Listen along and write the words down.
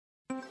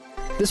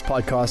This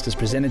podcast is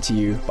presented to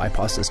you by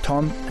Pastors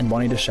Tom and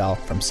Bonnie Deshelle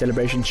from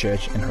Celebration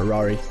Church in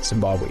Harare,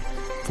 Zimbabwe.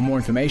 For more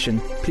information,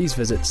 please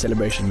visit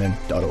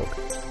celebrationmen.org.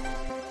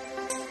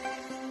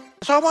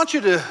 So I want you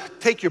to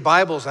take your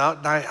Bibles out,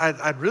 and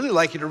I'd really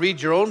like you to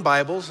read your own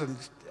Bibles, and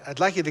I'd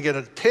like you to get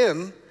a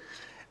pen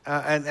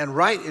and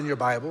write in your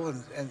Bible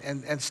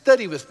and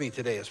study with me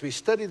today as we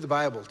study the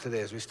Bible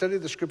today, as we study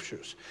the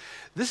Scriptures.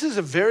 This is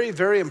a very,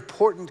 very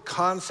important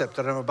concept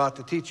that I'm about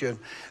to teach you. And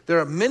there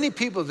are many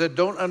people that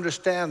don't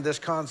understand this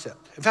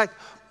concept. In fact,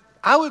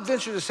 I would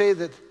venture to say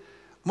that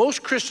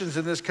most Christians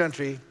in this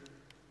country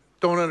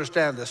don't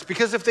understand this,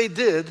 because if they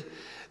did,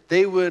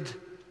 they would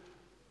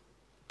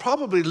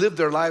probably live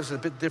their lives a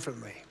bit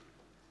differently.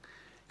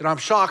 You know, I'm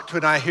shocked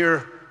when I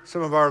hear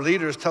some of our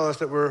leaders tell us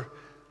that we're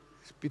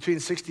between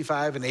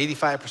 65 and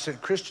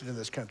 85% Christian in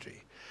this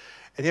country.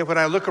 And yet when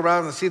I look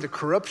around and see the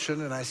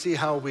corruption and I see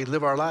how we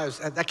live our lives,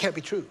 that can't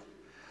be true.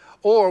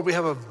 Or we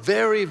have a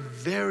very,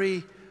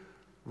 very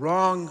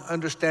wrong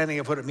understanding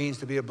of what it means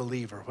to be a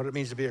believer, what it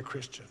means to be a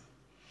Christian.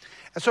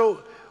 And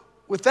so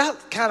with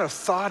that kind of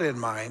thought in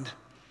mind,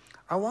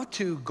 I want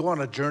to go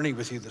on a journey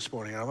with you this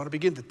morning. I want to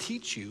begin to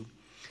teach you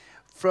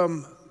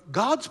from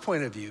God's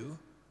point of view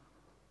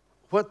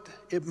what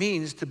it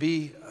means to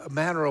be a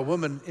man or a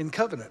woman in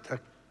covenant, a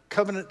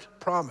covenant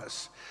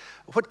promise,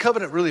 what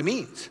covenant really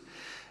means.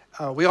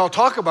 We all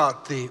talk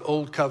about the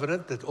Old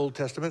Covenant, the Old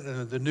Testament,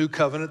 and the New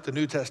Covenant, the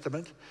New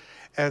Testament,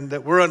 and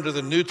that we're under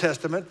the New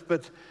Testament,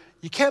 but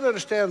you can't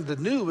understand the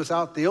new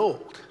without the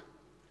old.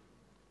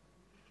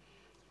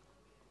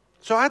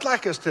 So I'd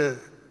like us to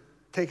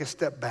take a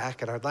step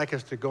back, and I'd like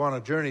us to go on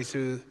a journey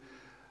through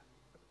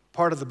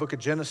part of the book of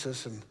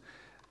Genesis and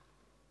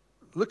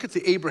look at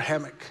the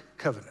Abrahamic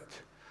covenant.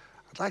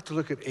 I'd like to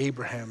look at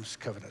Abraham's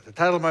covenant. The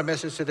title of my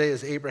message today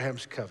is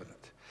Abraham's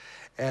Covenant.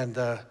 And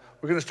we're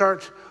going to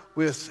start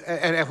with,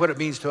 and what it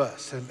means to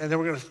us. And then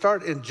we're going to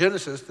start in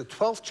Genesis, the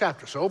 12th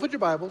chapter. So open your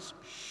Bibles,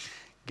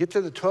 get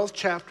to the 12th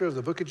chapter of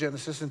the book of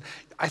Genesis. And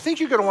I think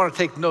you're going to want to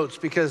take notes,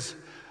 because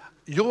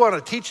you'll want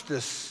to teach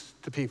this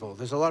to people.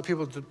 There's a lot of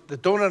people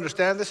that don't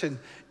understand this, and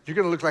you're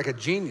going to look like a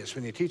genius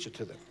when you teach it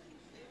to them.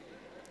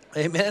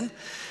 Amen?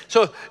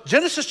 So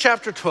Genesis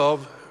chapter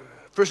 12,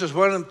 verses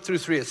 1 through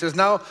 3, it says,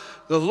 "Now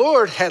the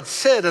Lord had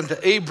said unto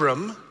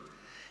Abram,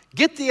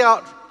 Get thee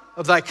out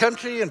of thy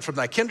country and from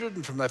thy kindred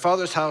and from thy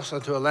father's house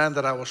unto a land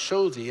that I will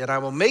show thee, and I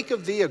will make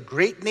of thee a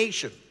great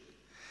nation,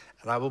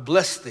 and I will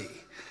bless thee,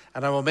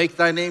 and I will make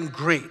thy name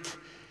great,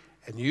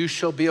 and you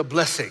shall be a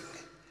blessing.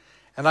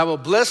 And I will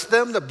bless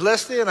them that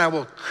bless thee, and I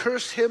will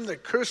curse him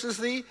that curses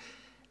thee,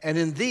 and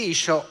in thee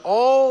shall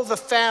all the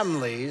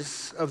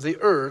families of the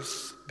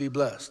earth be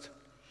blessed."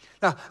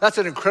 Now, that's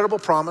an incredible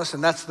promise,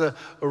 and that's the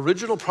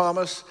original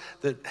promise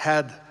that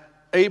had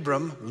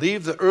Abram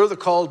leave the Ur of the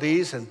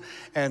Chaldees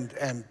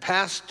and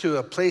pass to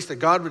a place that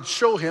God would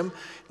show him,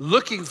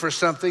 looking for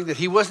something that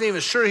he wasn't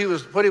even sure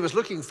what he was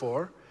looking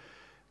for,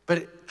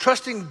 but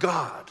trusting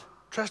God,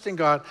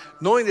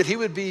 knowing that he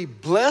would be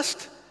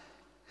blessed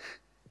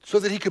so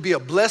that he could be a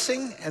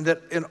blessing, and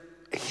that in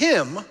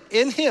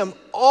him,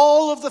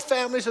 all of the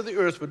families of the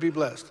earth would be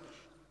blessed.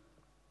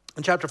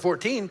 In chapter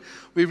 14,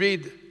 we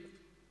read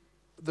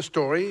the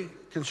story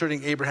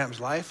concerning Abraham's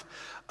life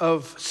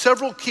of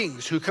several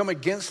kings who come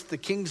against the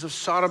kings of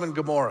Sodom and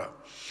Gomorrah.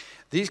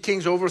 These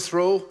kings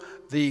overthrow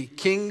the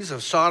kings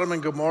of Sodom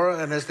and Gomorrah,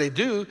 and as they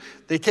do,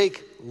 they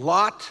take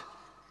Lot,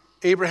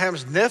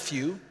 Abraham's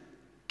nephew,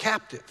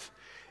 captive.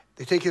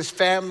 They take his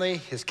family,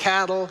 his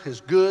cattle,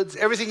 his goods,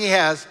 everything he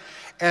has,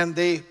 and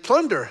they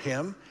plunder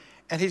him,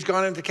 and he's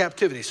gone into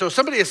captivity. So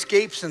somebody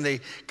escapes, and they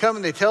come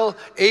and they tell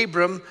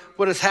Abram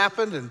what has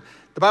happened, and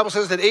the Bible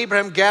says that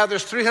Abraham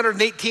gathers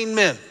 318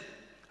 men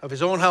of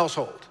his own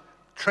household,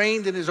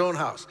 trained in his own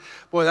house.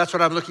 Boy, that's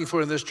what I'm looking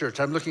for in this church.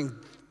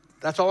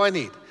 That's all I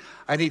need.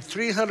 I need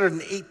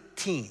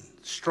 318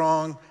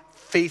 strong,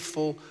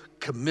 faithful,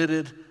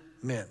 committed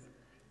men.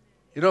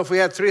 You know, if we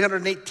had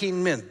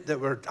 318 men that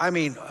were,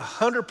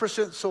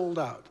 100% sold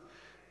out,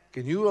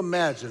 can you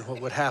imagine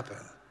what would happen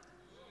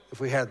if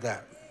we had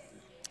that?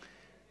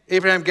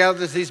 Abraham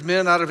gathers these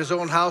men out of his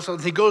own household,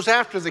 and he goes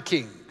after the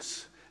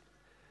kings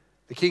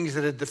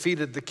that had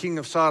defeated the king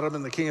of Sodom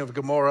and the king of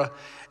Gomorrah,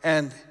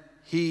 and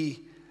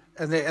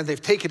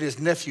they've taken his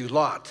nephew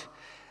Lot.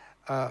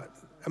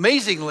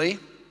 Amazingly,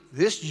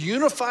 this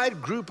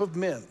unified group of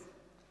men,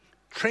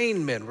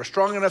 trained men, were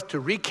strong enough to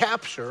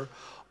recapture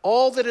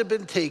all that had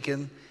been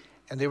taken,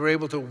 and they were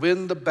able to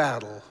win the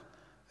battle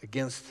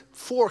against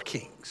 4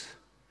 kings.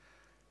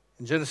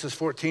 In Genesis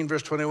 14,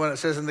 verse 21, it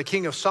says, "And the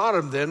king of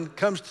Sodom then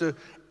comes to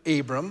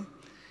Abram.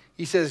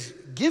 He says,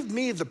 Give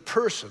me the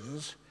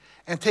persons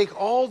and take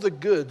all the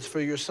goods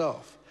for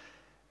yourself.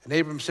 And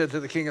Abram said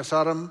to the king of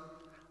Sodom,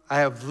 I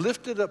have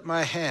lifted up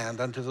my hand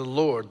unto the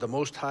Lord, the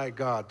Most High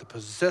God, the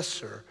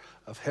possessor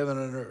of heaven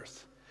and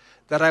earth,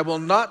 that I will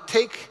not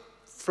take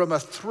from a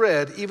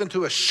thread even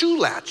to a shoe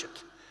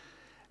latchet,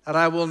 and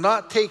I will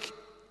not take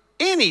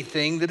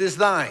anything that is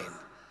thine,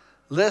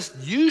 lest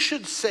you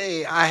should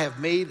say, I have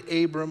made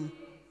Abram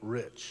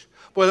rich.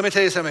 Boy, let me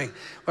tell you something.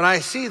 When I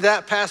see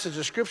that passage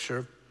of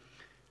Scripture,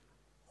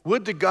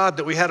 would to God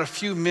that we had a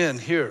few men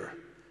here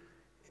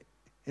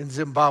in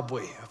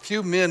Zimbabwe, a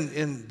few men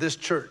in this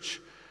church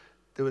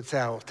that would say,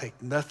 I will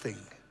take nothing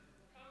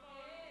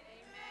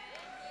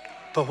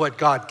but what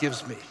God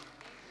gives me.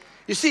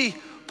 You see,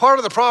 part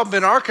of the problem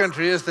in our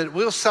country is that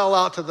we'll sell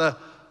out to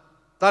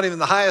not even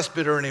the highest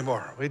bidder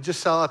anymore. We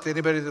just sell out to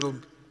anybody that'll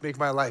make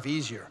my life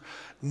easier.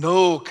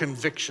 No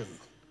conviction.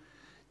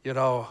 You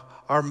know,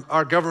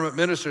 our government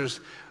ministers,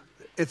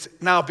 it's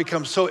now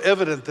become so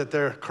evident that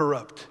they're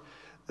corrupt,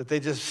 that they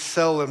just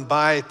sell and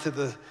buy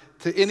to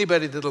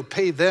anybody that'll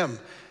pay them,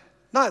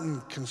 not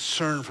in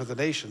concern for the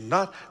nation,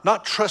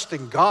 not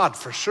trusting God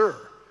for sure.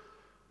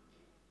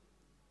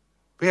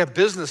 We have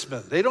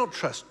businessmen, they don't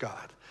trust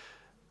God.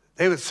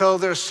 They would sell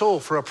their soul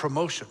for a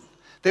promotion.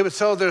 They would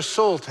sell their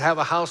soul to have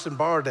a house in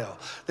Bardale.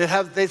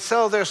 They'd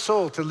sell their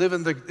soul to live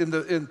in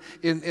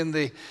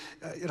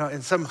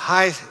some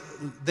high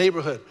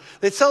neighborhood.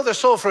 They'd sell their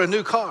soul for a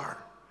new car.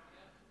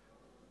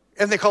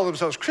 And they call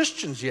themselves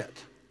Christians yet.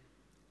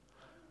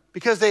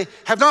 Because they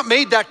have not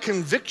made that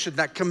conviction,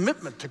 that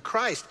commitment to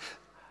Christ.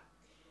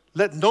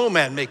 Let no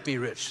man make me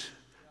rich,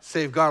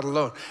 save God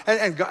alone.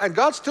 And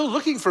God's still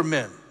looking for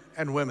men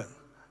and women.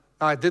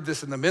 Now, I did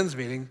this in the men's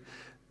meeting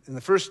in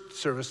the first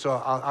service, so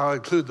I'll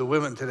include the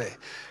women today.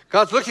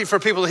 God's looking for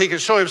people that he can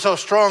show himself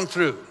strong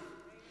through.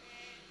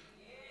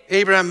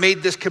 Abraham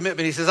made this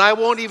commitment. He says, I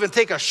won't even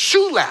take a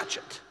shoe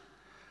latchet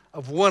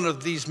of one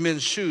of these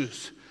men's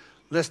shoes,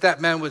 lest that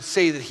man would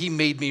say that he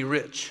made me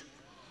rich.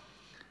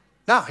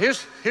 Now,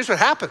 here's what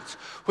happens.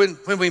 When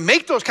we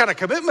make those kind of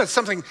commitments,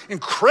 something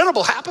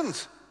incredible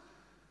happens.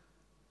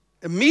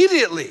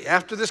 Immediately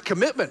after this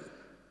commitment,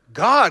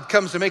 God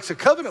comes and makes a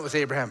covenant with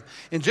Abraham.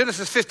 In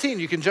Genesis 15,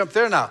 you can jump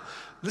there now.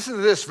 Listen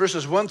to this,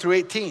 verses 1 through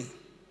 18.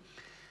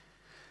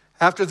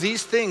 After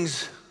these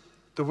things,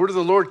 the word of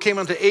the Lord came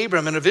unto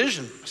Abram in a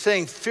vision,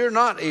 saying, Fear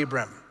not,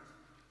 Abram.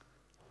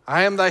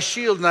 I am thy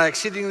shield and thy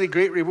exceedingly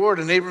great reward.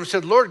 And Abram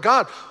said, Lord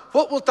God,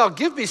 what wilt thou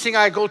give me, seeing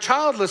I go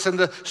childless, and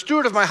the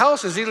steward of my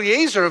house is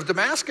Eliezer of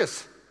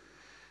Damascus?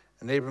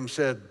 And Abram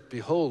said,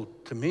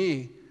 Behold, to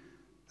me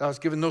thou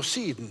hast given no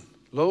seed, and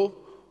lo,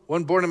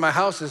 one born in my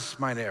house is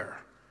mine heir.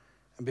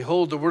 And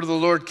behold, the word of the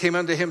Lord came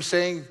unto him,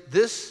 saying,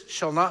 This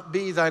shall not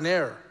be thine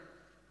heir,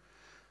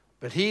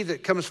 but he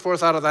that comes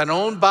forth out of thine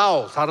own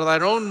bowels, out of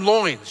thine own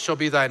loins, shall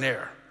be thine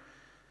heir.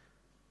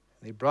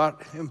 And he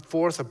brought him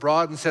forth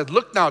abroad and said,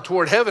 Look now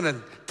toward heaven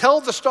and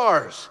tell the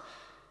stars,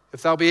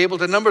 if thou be able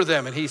to number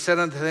them. And he said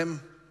unto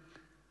him,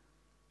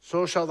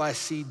 So shall thy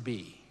seed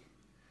be.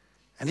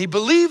 And he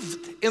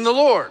believed in the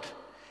Lord,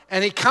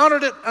 and he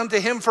counted it unto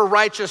him for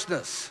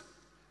righteousness.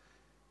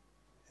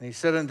 And he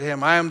said unto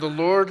him, I am the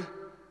Lord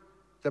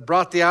that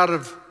brought thee out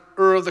of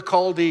Ur of the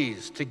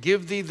Chaldees, to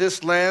give thee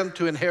this land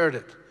to inherit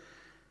it.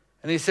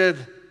 And he said,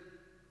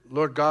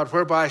 Lord God,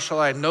 whereby shall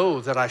I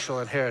know that I shall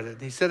inherit it?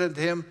 And he said unto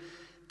him,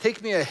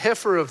 Take me a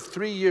heifer of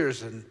 3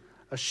 years, and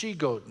a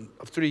she-goat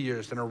of 3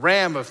 years, and a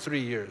ram of 3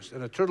 years,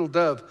 and a turtle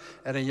dove,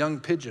 and a young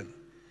pigeon.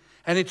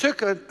 And he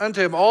took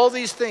unto him all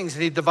these things,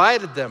 and he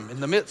divided them in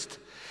the midst.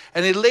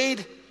 And he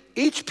laid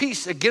each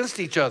piece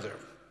against each other.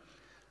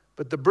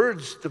 But the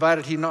birds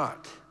divided he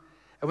not.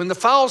 And when the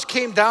fowls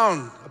came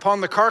down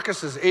upon the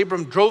carcasses,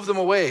 Abram drove them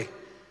away.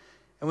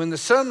 And when the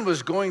sun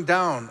was going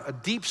down, a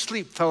deep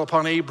sleep fell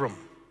upon Abram.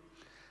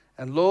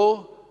 And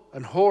lo,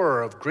 an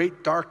horror of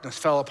great darkness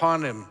fell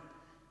upon him.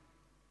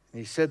 And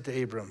he said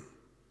to Abram,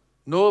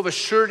 Know of a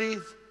surety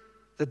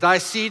that thy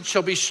seed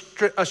shall be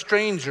a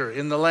stranger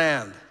in the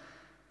land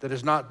that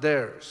is not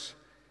theirs,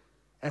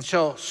 and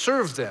shall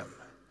serve them,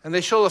 and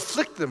they shall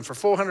afflict them for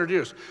 400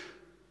 years.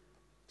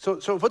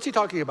 So what's he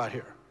talking about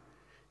here?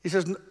 He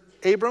says,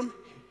 Abram,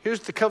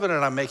 here's the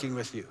covenant I'm making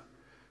with you.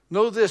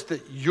 Know this,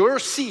 that your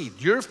seed,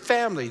 your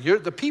family,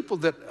 the people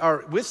that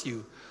are with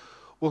you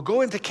will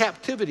go into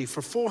captivity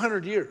for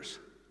 400 years.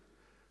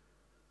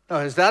 Now,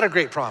 is that a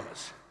great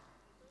promise?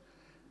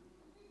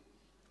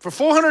 For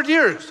 400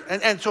 years.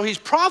 And so he's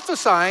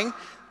prophesying,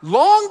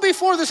 long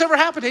before this ever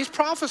happened, he's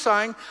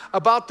prophesying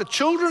about the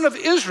children of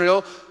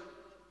Israel,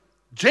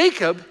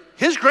 Jacob,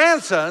 his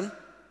grandson,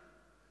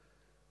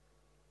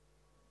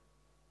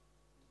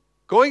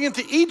 going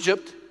into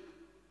Egypt,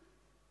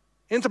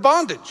 into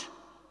bondage,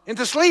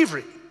 into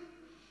slavery.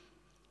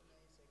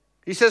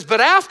 He says,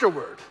 but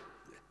afterward,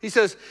 he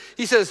says,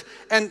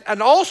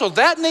 and also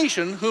that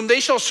nation whom they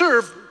shall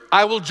serve,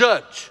 I will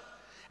judge.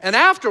 And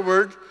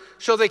afterward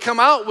shall they come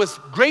out with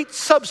great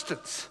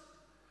substance.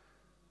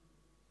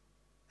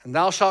 And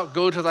thou shalt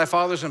go to thy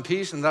fathers in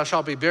peace, and thou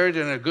shalt be buried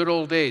in a good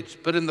old age.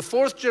 But in the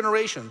 4th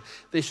generation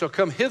they shall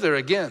come hither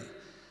again.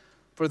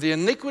 For the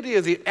iniquity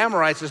of the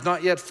Amorites is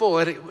not yet full.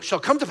 And it shall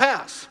come to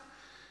pass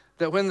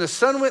that when the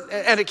sun went,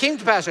 and it came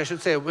to pass, I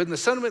should say, when the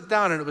sun went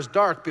down and it was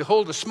dark,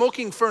 behold, a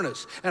smoking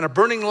furnace and a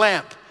burning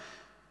lamp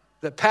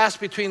that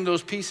passed between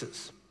those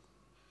pieces.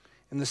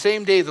 In the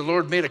same day the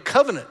Lord made a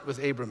covenant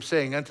with Abram,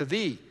 saying, Unto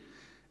thee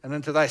and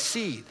unto thy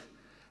seed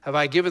have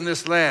I given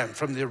this land,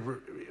 from the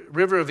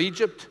river of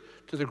Egypt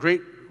to the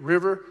great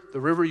river, the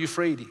river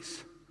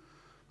Euphrates,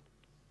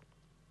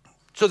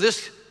 So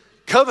this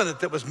covenant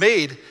that was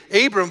made,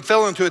 Abram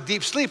fell into a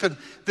deep sleep, and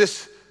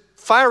this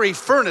fiery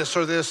furnace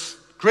or this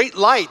great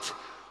light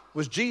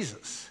was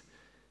Jesus.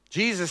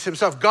 Jesus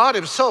himself, God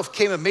himself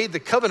came and made the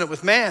covenant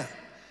with man.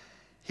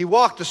 He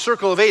walked a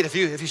circle of 8. If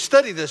you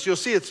study this, you'll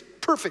see it's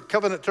perfect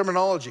covenant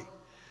terminology.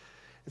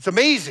 It's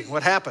amazing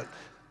what happened.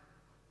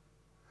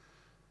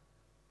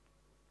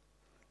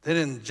 Then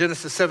in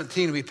Genesis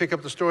 17, we pick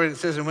up the story, and it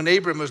says, and when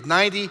Abram was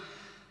 90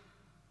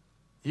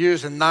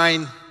 years and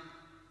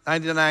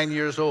 99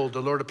 years old,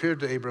 the Lord appeared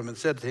to Abram and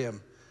said to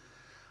him,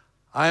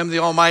 I am the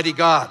Almighty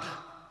God.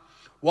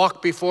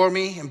 Walk before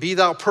me and be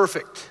thou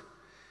perfect,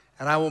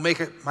 and I will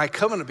make my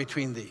covenant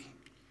between thee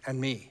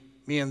and me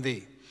and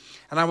thee.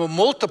 And I will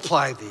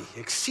multiply thee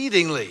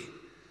exceedingly.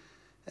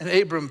 And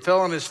Abram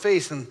fell on his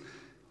face, and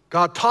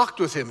God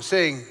talked with him,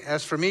 saying,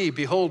 as for me,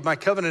 behold, my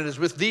covenant is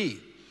with thee.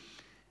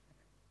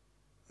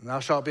 And thou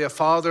shalt be a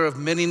father of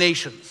many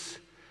nations.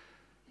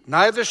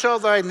 Neither shall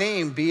thy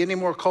name be any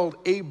more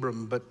called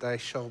Abram, but thy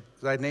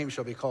name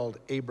shall be called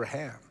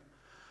Abraham.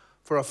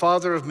 For a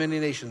father of many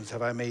nations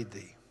have I made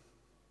thee.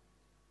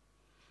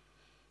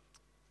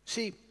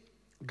 See,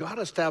 God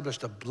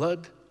established a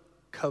blood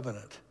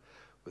covenant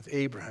with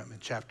Abraham in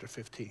chapter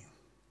 15.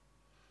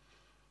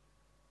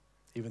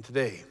 Even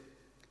today,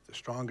 the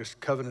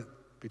strongest covenant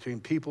between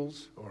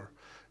peoples or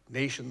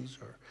nations,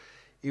 or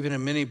even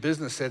in many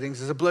business settings,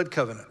 is a blood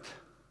covenant.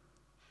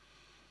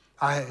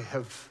 I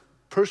have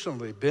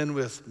personally been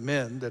with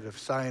men that have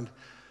signed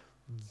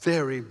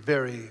very,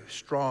 very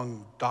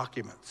strong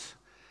documents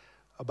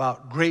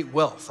about great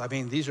wealth. I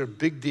mean, these are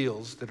big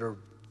deals that are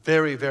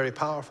very, very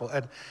powerful.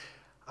 And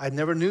I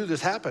never knew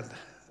this happened.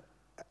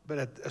 But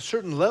at a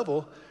certain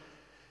level,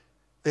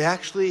 they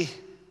actually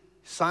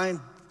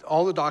signed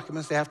all the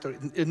documents. They have to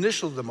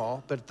initial them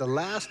all. But the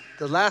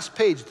last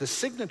page, the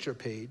signature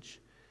page,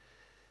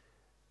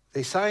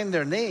 they sign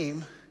their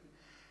name,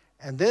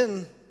 and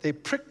then they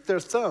prick their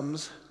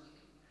thumbs,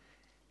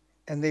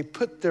 and they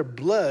put their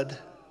blood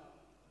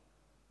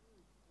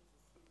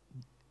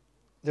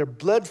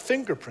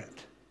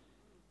fingerprint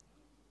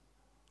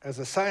as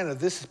a sign of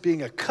this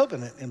being a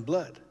covenant in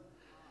blood.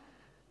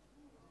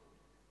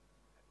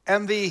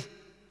 And the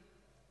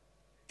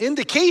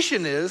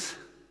indication is,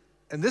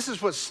 and this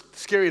is what's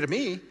scary to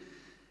me,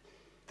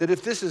 that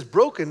if this is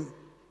broken,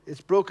 it's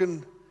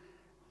broken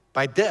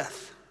by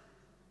death.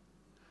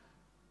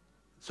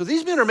 So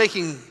these men are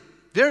making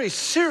very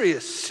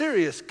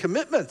serious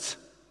commitments.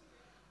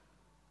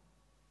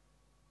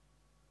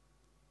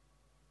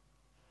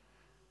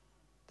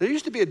 There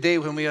used to be a day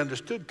when we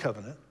understood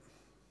covenant.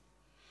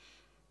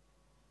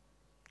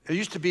 It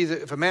used to be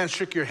that if a man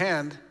shook your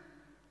hand,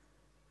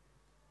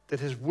 that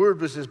his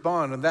word was his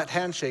bond, and that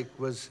handshake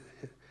was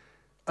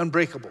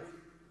unbreakable.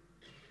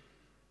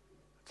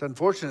 It's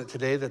unfortunate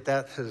today that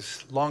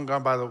has long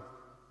gone by the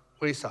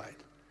wayside.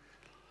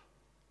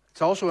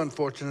 It's also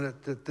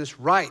unfortunate that this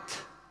rite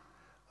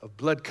of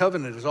blood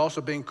covenant is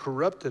also being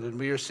corrupted, and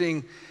we are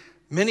seeing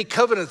many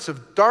covenants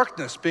of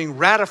darkness being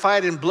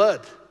ratified in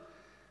blood.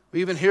 We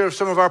even hear of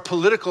some of our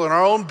political and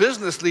our own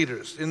business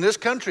leaders in this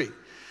country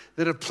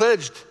that have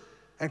pledged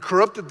and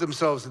corrupted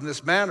themselves in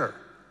this manner.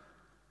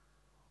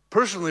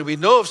 Personally, we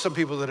know of some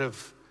people that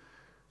have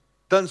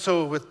done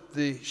so with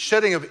the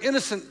shedding of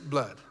innocent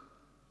blood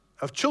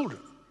of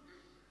children.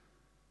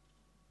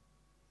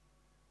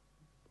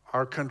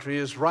 Our country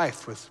is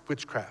rife with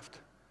witchcraft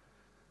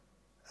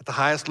at the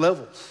highest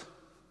levels.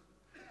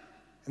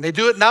 And they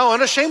do it now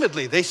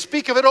unashamedly. They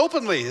speak of it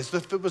openly as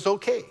if it was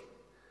okay.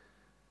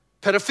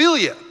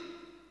 Pedophilia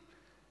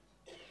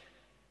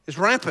is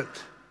rampant.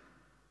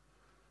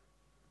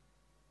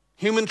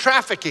 Human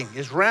trafficking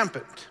is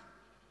rampant.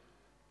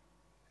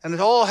 And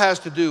it all has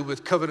to do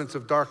with covenants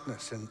of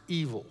darkness and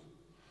evil.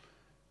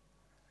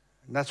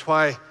 And that's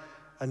why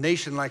a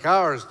nation like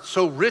ours,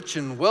 so rich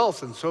in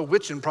wealth and so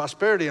rich in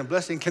prosperity and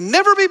blessing, can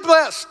never be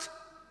blessed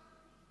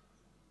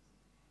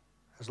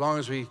as long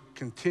as we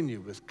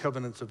continue with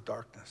covenants of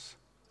darkness.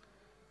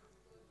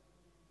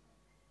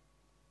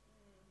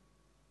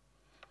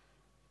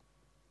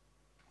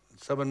 When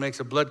someone makes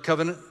a blood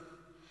covenant,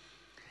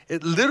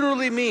 it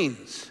literally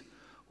means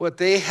what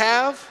they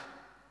have,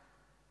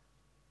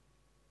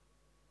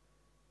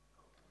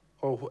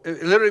 or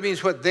it literally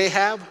means what they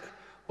have,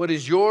 what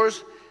is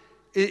yours,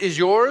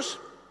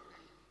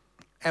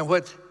 and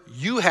what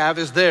you have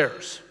is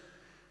theirs,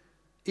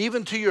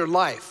 even to your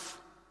life,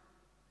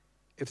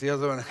 if the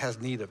other one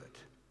has need of it.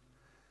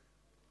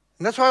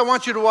 And that's why I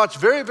want you to watch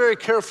very, very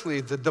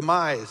carefully the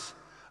demise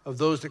of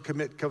those that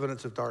commit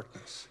covenants of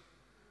darkness.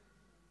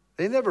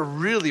 They never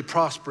really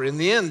prosper. In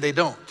the end, they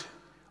don't.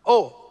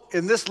 Oh,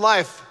 in this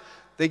life,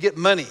 they get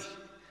money,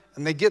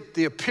 and they get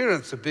the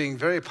appearance of being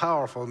very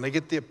powerful, and they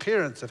get the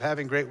appearance of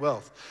having great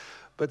wealth.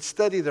 But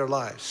study their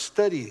lives.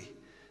 Study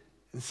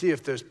and see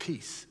if there's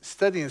peace.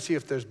 Study and see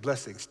if there's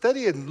blessing.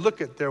 Study and look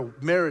at their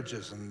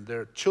marriages and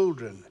their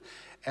children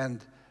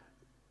and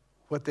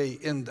what they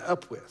end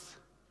up with.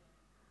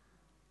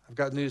 I've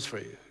got news for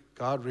you.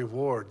 God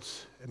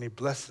rewards and he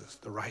blesses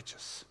the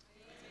righteous.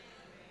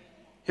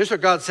 Here's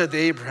what God said to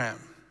Abraham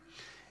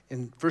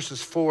in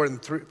verses 4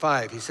 and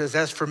 5. He says,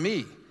 as for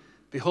me,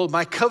 behold,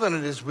 my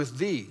covenant is with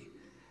thee,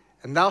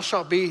 and thou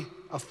shalt be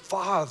a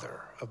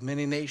father of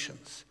many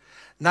nations.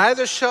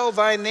 Neither shall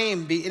thy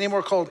name be any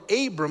more called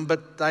Abram,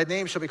 but thy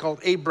name shall be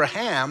called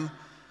Abraham,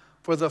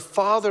 for the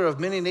father of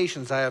many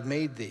nations I have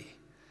made thee.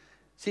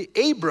 See,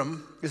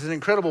 Abram is an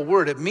incredible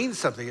word. It means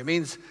something. It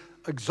means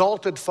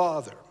exalted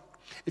father.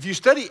 If you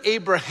study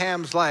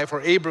Abraham's life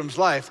or Abram's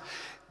life,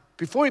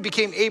 before he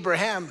became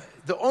Abraham,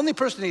 the only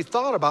person he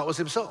thought about was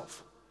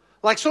himself.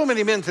 Like so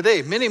many men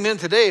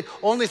today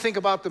only think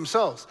about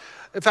themselves.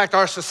 In fact,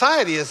 our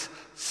society is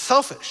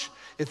selfish.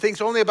 It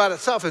thinks only about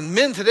itself. And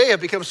men today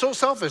have become so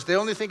selfish, they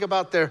only think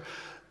about their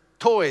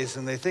toys,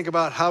 and they think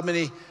about how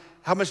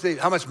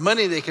much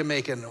money they can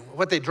make and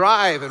what they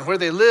drive and where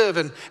they live,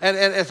 and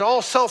it's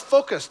all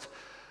self-focused.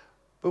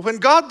 But when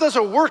God does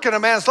a work in a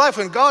man's life,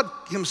 when God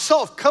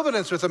himself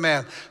covenants with a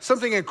man,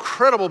 something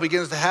incredible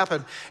begins to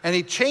happen, and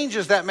he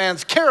changes that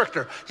man's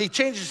character. He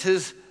changes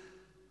his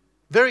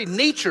very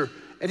nature,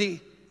 and he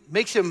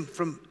makes him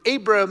from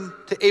Abram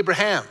to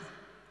Abraham,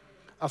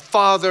 a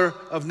father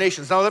of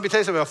nations. Now, let me tell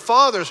you something. A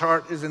father's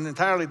heart is an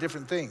entirely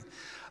different thing.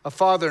 A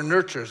father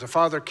nurtures. A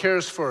father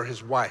cares for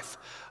his wife,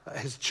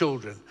 his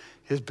children,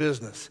 his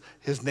business,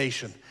 his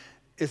nation.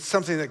 It's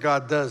something that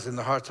God does in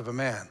the hearts of a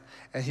man,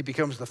 and he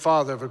becomes the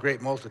father of a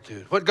great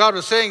multitude. What God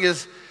was saying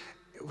is,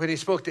 when he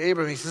spoke to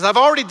Abraham, he says, I've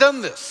already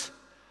done this.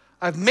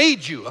 I've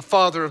made you a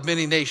father of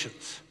many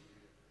nations.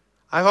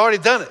 I've already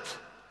done it.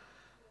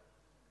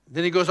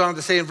 Then he goes on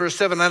to say in verse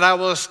 7, and I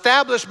will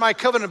establish my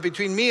covenant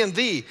between me and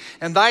thee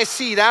and thy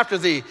seed after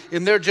thee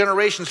in their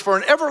generations for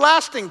an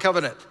everlasting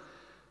covenant,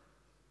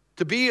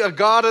 to be a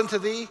God unto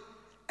thee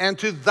and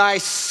to thy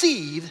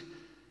seed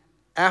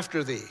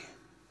after thee.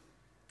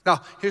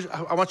 Now,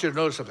 I want you to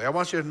notice something. I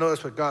want you to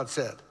notice what God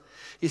said.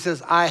 He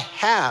says, I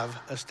have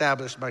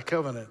established my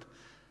covenant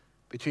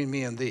between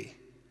me and thee.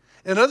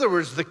 In other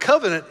words, the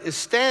covenant is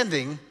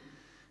standing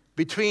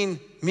between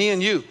me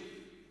and you.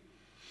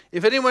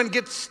 If anyone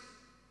gets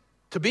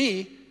to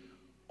me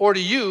or to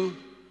you,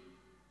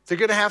 they're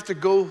going to have to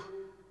go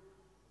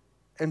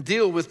and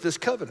deal with this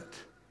covenant.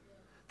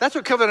 That's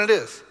what covenant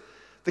is.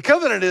 The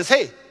covenant is,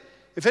 hey,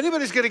 if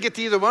anybody's going to get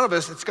to either one of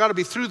us, it's got to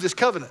be through this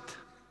covenant.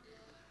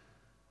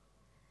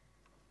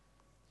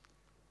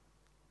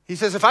 He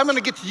says, if I'm going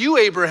to get to you,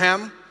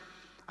 Abraham,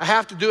 I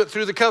have to do it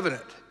through the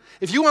covenant.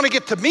 If you want to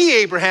get to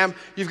me, Abraham,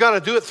 you've got to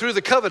do it through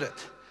the covenant.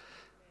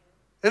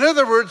 In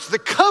other words, the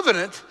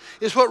covenant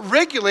is what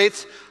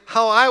regulates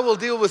how I will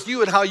deal with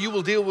you and how you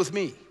will deal with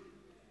me.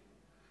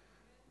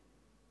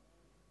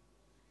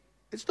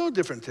 It's no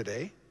different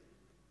today.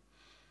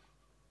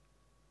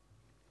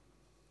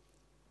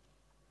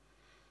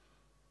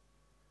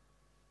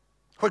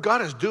 What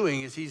God is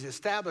doing is he's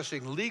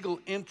establishing legal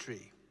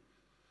entry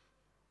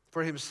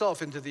for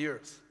himself into the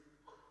earth.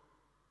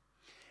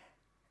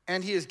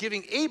 And he is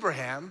giving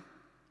Abraham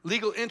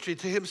legal entry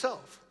to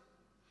himself.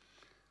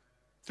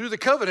 Through the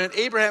covenant,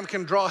 Abraham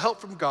can draw help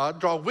from God,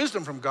 draw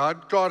wisdom from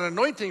God, draw an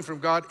anointing from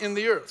God in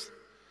the earth,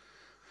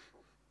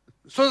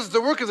 so that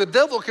the work of the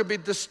devil can be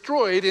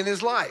destroyed in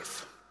his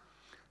life.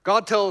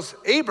 God tells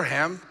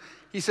Abraham,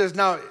 he says,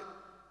 now,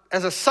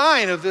 as a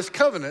sign of this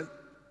covenant,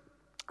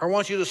 I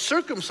want you to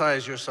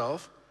circumcise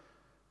yourself.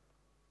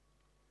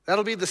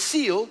 That'll be the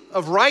seal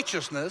of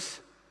righteousness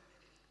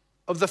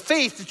of the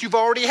faith that you've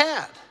already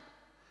had.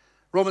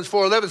 Romans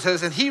 4:11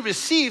 says, and he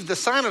received the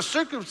sign of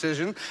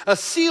circumcision, a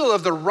seal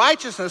of the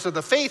righteousness of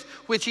the faith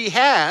which he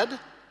had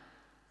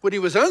when he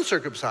was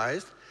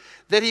uncircumcised,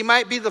 that he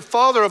might be the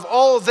father of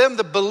all of them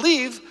that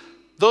believe,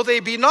 though they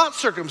be not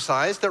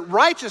circumcised, that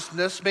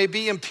righteousness may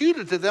be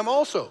imputed to them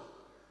also.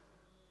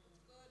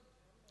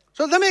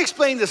 So let me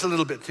explain this a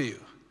little bit to you,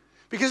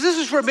 because this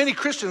is where many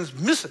Christians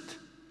miss it.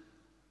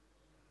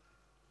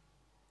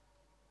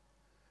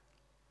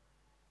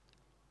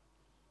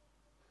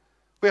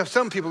 We have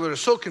some people that are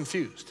so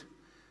confused.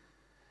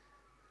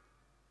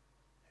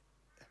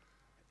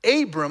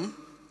 Abraham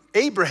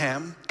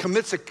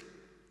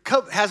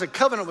has a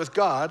covenant with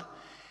God,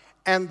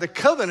 and the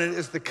covenant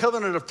is the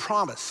covenant of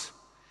promise.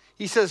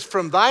 He says,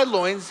 from thy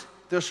loins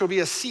there shall be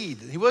a seed.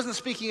 He wasn't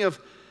speaking of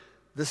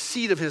the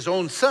seed of his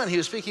own son. He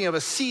was speaking of a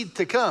seed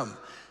to come.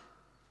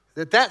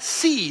 That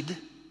seed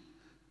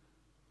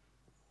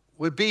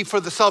would be for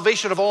the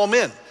salvation of all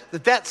men.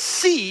 That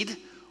seed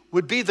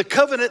would be the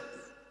covenant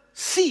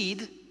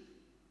seed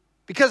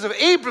because of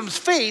Abram's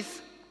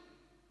faith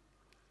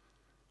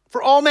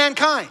for all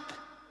mankind.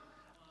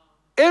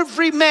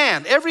 Every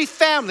man, every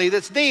family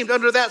that's named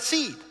under that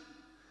seed.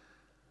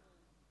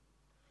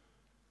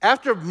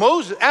 After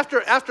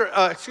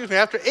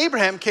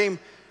Abraham came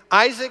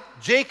Isaac,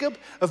 Jacob.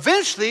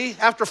 Eventually,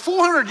 after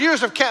 400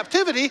 years of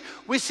captivity,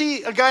 we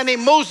see a guy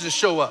named Moses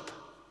show up.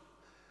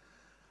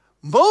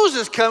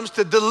 Moses comes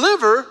to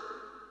deliver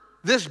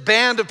this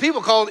band of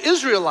people called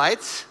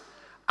Israelites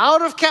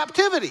out of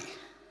captivity.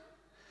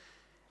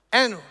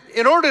 And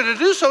in order to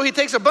do so, he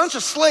takes a bunch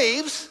of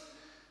slaves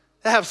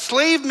that have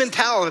slave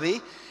mentality,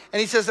 and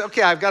he says,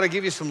 okay, I've got to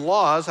give you some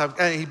laws,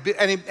 and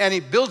he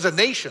builds a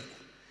nation.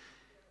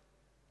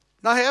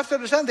 Now you have to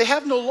understand, they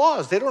have no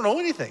laws. They don't know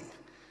anything.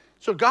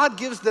 So God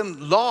gives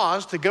them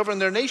laws to govern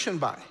their nation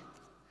by.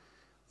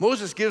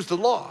 Moses gives the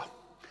law.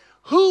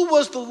 Who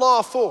was the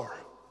law for?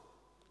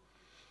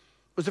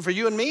 Was it for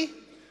you and me?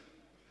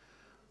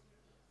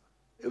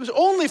 It was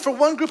only for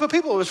one group of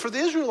people. It was for the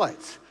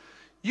Israelites.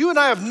 You and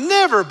I have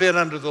never been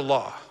under the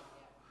law.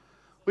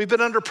 We've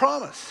been under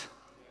promise.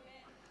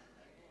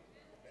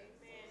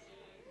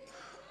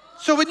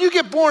 So when you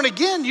get born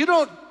again, you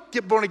don't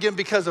get born again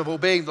because of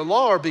obeying the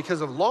law or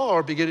because of law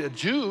or being a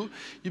Jew.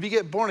 You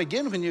get born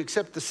again when you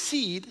accept the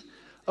seed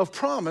of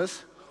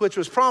promise, which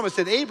was promised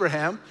in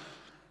Abraham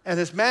and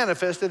is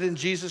manifested in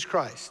Jesus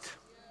Christ.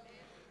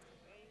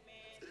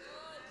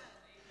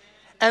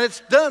 And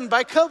it's done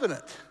by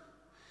covenant.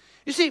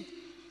 You see,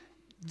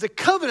 the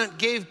covenant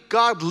gave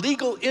God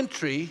legal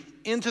entry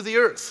into the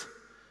earth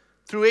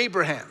through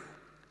Abraham.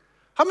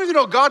 How many of you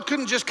know God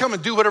couldn't just come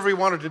and do whatever he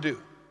wanted to do?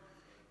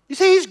 You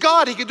say he's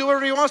God, he can do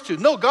whatever he wants to.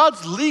 No,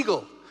 God's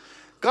legal.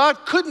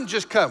 God couldn't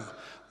just come.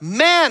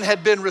 Man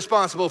had been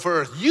responsible for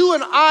earth. You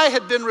and I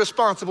had been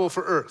responsible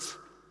for earth.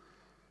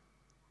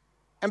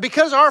 And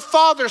because our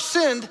father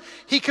sinned,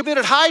 he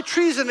committed high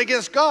treason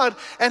against God,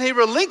 and he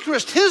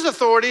relinquished his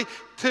authority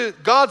to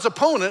God's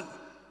opponent,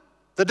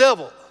 the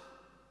devil.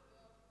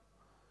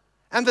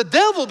 And the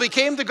devil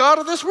became the god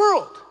of this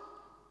world.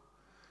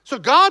 So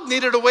God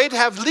needed a way to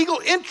have legal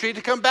entry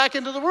to come back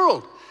into the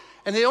world.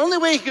 And the only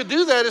way he could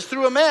do that is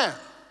through a man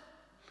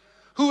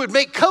who would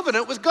make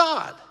covenant with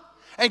God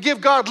and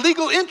give God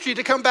legal entry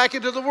to come back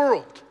into the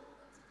world.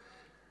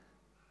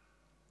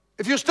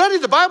 If you study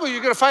the Bible,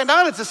 you're going to find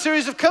out it's a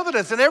series of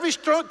covenants, and every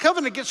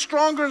covenant gets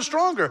stronger and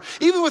stronger.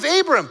 Even with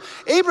Abram.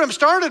 Abram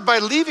started by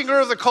leaving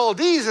Ur of the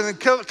Chaldees and then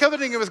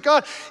covenanting with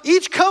God.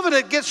 Each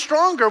covenant gets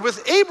stronger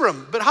with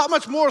Abram, but how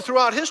much more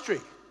throughout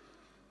history?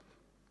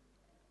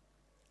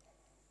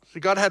 So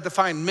God had to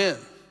find men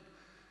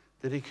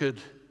that he could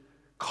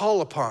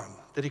call upon,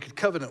 that he could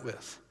covenant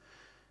with,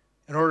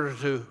 in order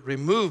to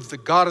remove the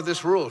god of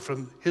this world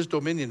from his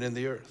dominion in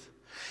the earth.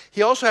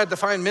 He also had to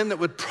find men that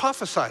would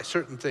prophesy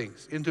certain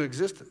things into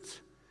existence.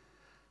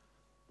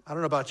 I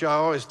don't know about you, I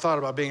always thought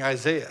about being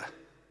Isaiah.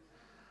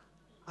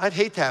 I'd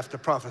hate to have to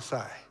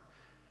prophesy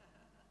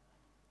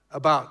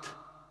about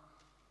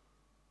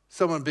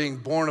someone being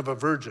born of a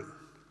virgin.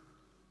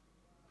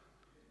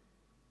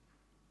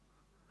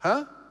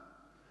 Huh?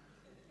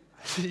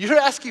 You're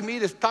asking me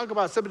to talk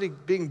about somebody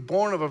being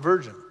born of a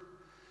virgin.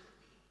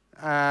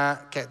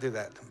 Can't do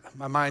that.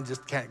 My mind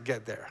just can't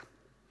get there.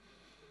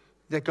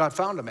 Yet God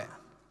found a man.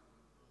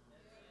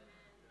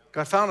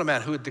 God found a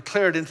man who had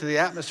declared into the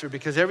atmosphere,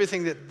 because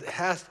everything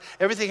has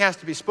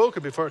to be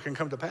spoken before it can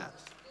come to pass.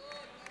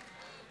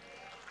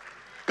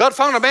 God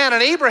found a man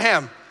in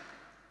Abraham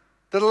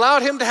that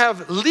allowed him to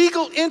have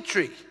legal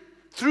entry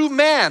through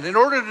man in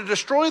order to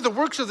destroy the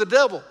works of the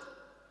devil.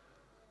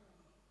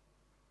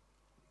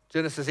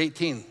 Genesis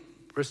 18,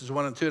 verses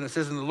 1 and 2, and it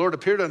says, "And the Lord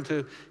appeared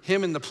unto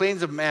him in the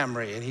plains of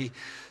Mamre, and he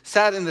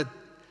sat in the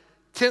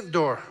tent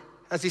door,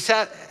 he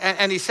sat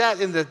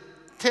in the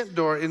tent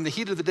door in the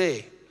heat of the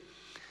day.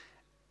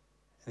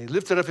 And he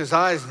lifted up his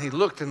eyes, and he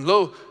looked, and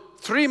lo,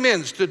 3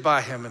 men stood by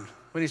him. And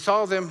when he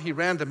saw them, he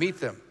ran to meet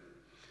them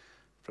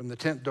from the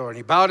tent door, and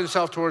he bowed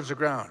himself towards the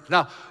ground."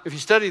 Now, if you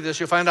study this,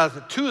 you'll find out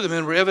that 2 of the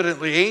men were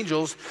evidently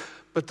angels,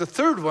 but the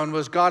third one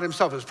was God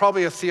himself. It was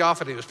probably a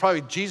theophany. It was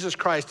probably Jesus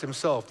Christ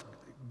himself,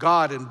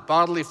 God in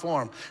bodily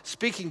form,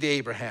 speaking to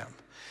Abraham.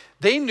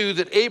 They knew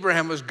that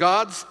Abraham was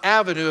God's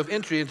avenue of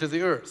entry into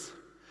the earth.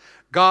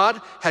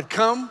 God had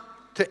come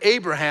to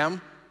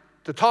Abraham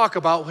to talk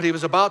about what he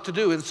was about to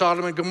do in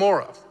Sodom and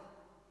Gomorrah.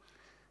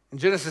 In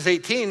Genesis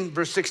 18,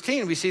 verse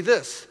 16, we see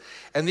this.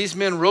 "And these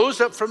men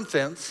rose up from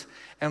thence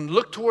and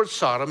looked towards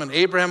Sodom, and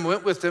Abraham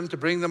went with them to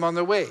bring them on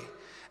their way.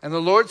 And the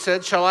Lord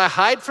said, Shall I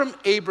hide from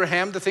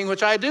Abraham the thing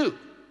which I do?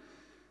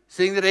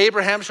 Seeing that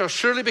Abraham shall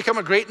surely become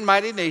a great and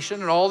mighty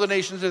nation, and all the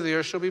nations of the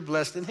earth shall be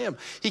blessed in him."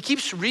 He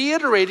keeps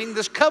reiterating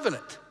this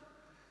covenant.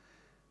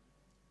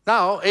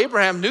 Now,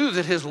 Abraham knew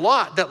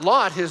that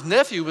Lot, his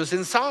nephew, was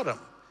in Sodom.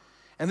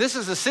 And this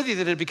is a city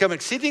that had become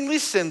exceedingly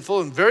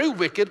sinful and very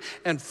wicked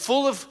and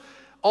full of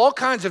all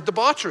kinds of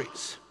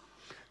debaucheries.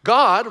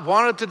 God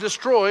wanted to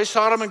destroy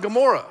Sodom and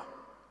Gomorrah.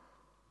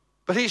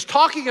 But he's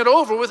talking it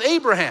over with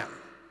Abraham,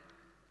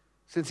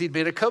 since he'd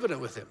made a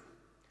covenant with him.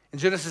 In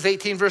Genesis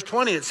 18, verse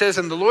 20, it says,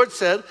 "And the Lord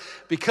said,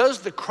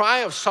 Because the cry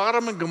of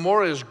Sodom and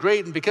Gomorrah is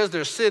great, and because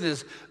their sin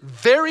is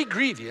very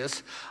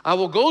grievous, I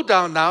will go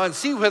down now and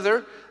see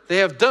whether they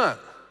have done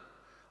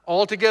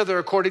altogether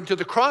according to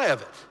the cry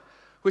of it,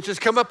 which has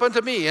come up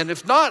unto me. And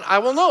if not, I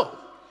will know."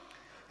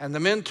 And the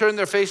men turned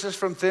their faces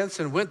from thence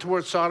and went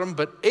towards Sodom.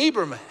 But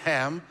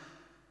Abraham,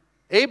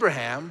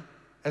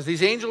 as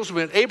these angels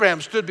went,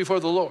 Abraham stood before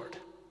the Lord.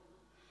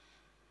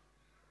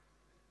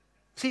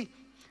 See,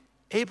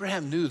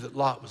 Abraham knew that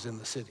Lot was in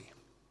the city.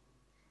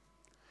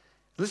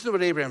 Listen to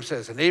what Abraham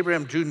says. "And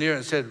Abraham drew near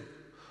and said,"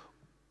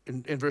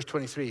 in verse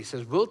 23, he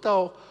says, "Wilt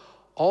thou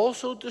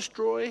also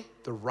destroy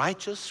the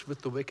righteous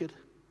with the wicked?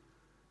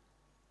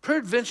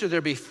 Peradventure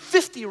there be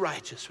 50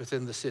 righteous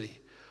within the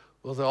city.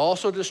 Will they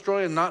also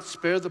destroy and not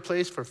spare the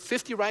place for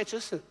 50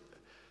 righteous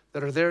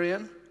that are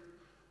therein?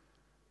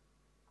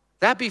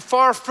 That be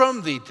far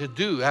from thee to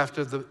do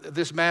after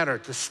this manner,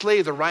 to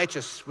slay the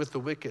righteous with the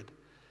wicked,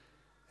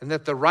 and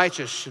that the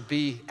righteous should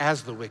be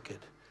as the wicked.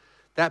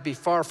 That be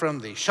far from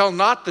thee. Shall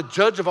not the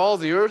judge of all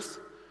the earth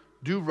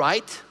do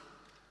right?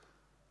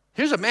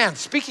 Here's a man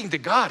speaking to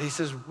God. He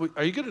says,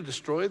 are you going to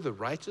destroy the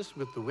righteous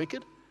with the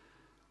wicked?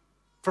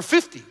 For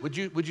 50, would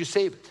you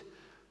save it?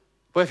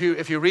 But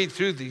if you read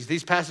through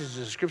these passages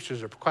of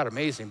scriptures are quite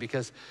amazing,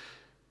 because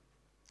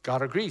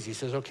God agrees. He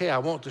says, okay, I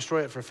won't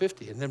destroy it for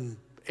 50. And then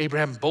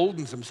Abraham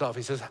boldens himself.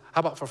 He says, how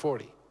about for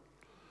 40?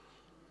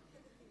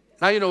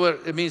 Now you know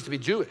what it means to be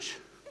Jewish.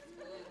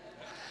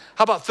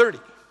 How about 30?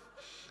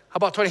 How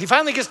about 20? He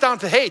finally gets down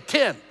to, hey,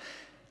 10.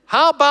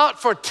 How about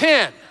for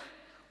 10?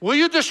 Will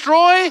you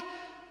destroy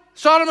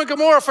Sodom and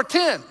Gomorrah for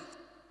 10?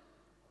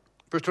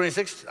 Verse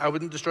 26, I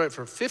wouldn't destroy it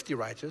for 50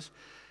 righteous.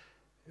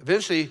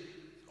 Eventually,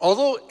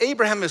 although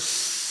Abraham is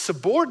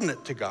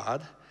subordinate to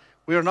God,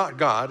 we are not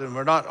God and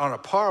we're not on a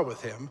par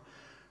with him,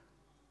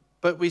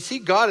 but we see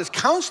God is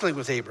counseling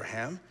with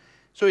Abraham.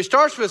 So he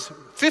starts with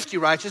 50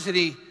 righteous and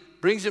he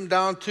brings him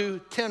down to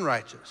 10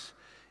 righteous.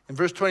 In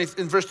verse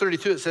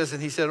 32 it says,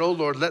 and he said, O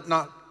Lord, let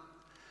not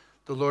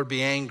the Lord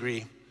be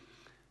angry,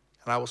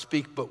 and I will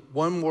speak but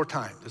one more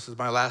time. This is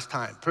my last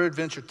time.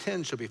 Peradventure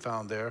 10 shall be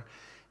found there.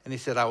 And he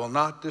said, I will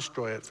not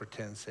destroy it for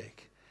 10's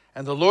sake.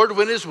 And the Lord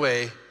went his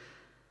way,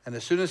 and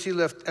as soon as he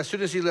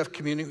left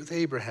communing with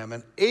Abraham,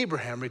 and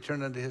Abraham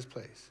returned unto his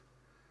place.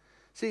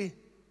 See,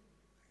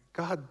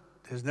 God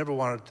has never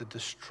wanted to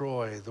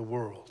destroy the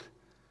world.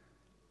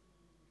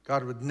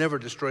 God would never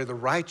destroy the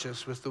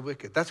righteous with the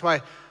wicked. That's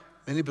why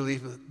many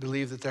believe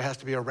that there has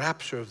to be a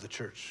rapture of the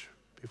church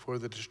before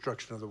the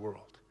destruction of the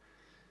world,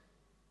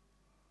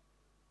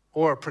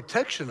 or a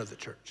protection of the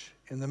church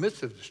in the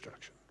midst of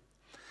destruction.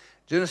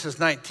 Genesis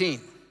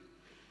 19,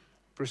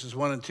 verses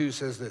 1 and 2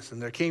 says this,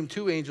 and there came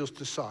 2 angels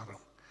to Sodom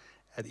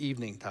at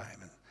evening time,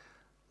 and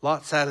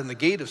Lot sat in the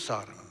gate of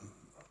Sodom.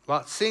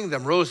 Lot, seeing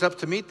them, rose up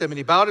to meet them, and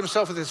he bowed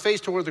himself with his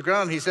face toward the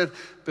ground. He said,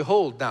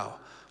 behold now,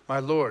 my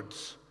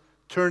lords,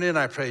 turn in,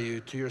 I pray you,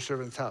 to your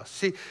servant's house.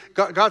 See,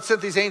 God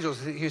sent these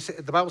angels.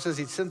 The Bible says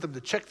he sent them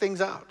to check things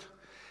out.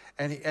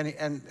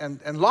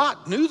 And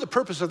Lot knew the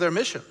purpose of their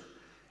mission.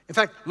 In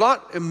fact,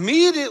 Lot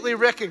immediately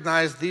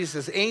recognized these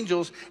as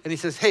angels, and he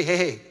says,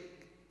 hey,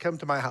 come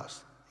to my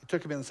house. He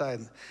took him inside,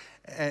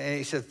 and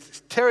he said,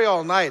 tarry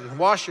all night and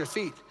wash your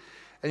feet,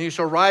 and you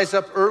shall rise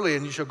up early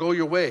and you shall go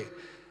your way.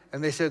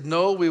 And they said,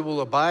 no, we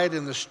will abide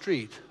in the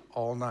street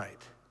all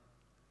night.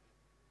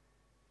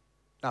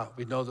 Now,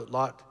 we know that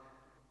Lot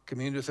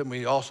communed with him.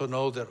 We also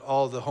know that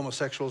all the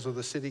homosexuals of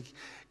the city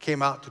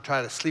came out to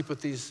try to sleep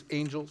with these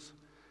angels.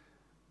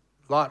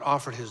 Lot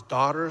offered his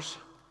daughters.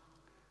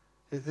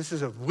 This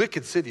is a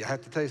wicked city, I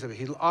have to tell you something.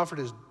 He offered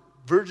his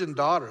virgin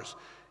daughters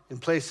in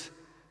place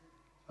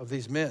of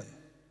these men.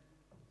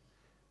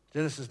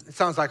 Genesis, it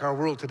sounds like our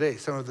world today,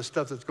 some of the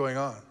stuff that's going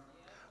on.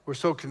 We're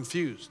so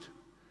confused.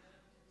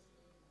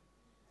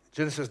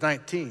 Genesis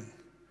 19, it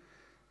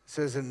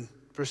says in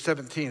verse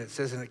 17, it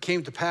says, and it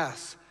came to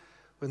pass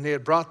when they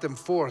had brought them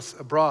forth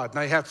abroad.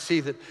 Now you have to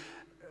see that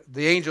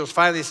the angels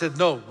finally said,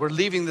 no, we're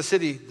leaving the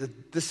city.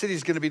 This city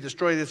is going to be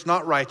destroyed. It's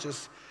not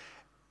righteous.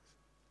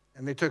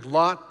 And they took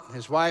Lot,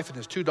 his wife, and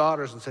his 2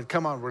 daughters and said,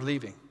 come on, we're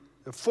leaving.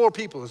 The 4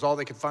 people is all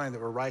they could find that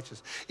were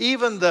righteous.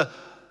 Even the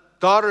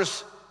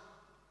daughters'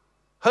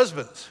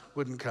 husbands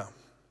wouldn't come,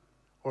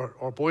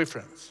 or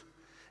boyfriends.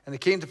 And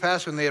it came to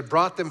pass when they had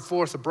brought them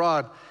forth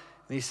abroad,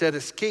 and he said,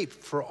 escape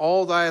for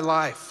all thy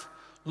life.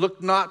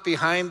 Look not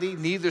behind thee,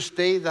 neither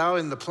stay thou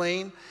in the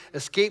plain.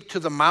 Escape to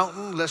the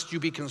mountain, lest you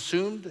be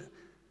consumed.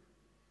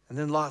 And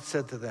then Lot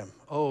said to them,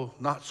 oh,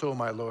 not so,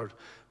 my Lord.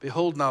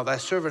 Behold now, thy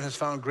servant has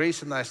found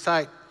grace in thy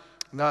sight,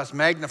 and thou hast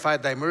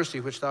magnified thy mercy,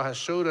 which thou hast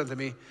showed unto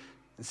me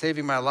in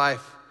saving my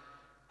life.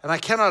 And I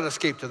cannot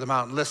escape to the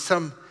mountain, lest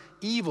some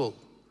evil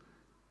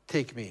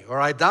take me, or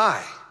I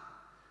die.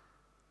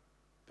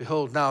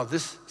 Behold, now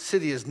this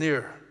city is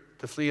near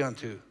to flee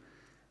unto,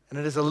 and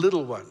it is a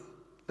little one.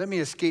 Let me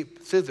escape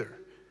thither.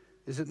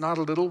 Is it not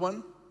a little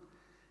one?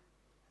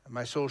 And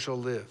my soul shall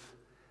live.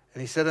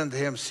 And he said unto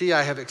him, see,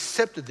 I have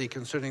accepted thee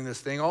concerning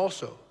this thing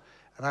also,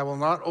 and I will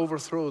not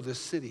overthrow this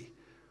city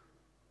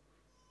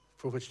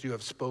for which you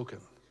have spoken.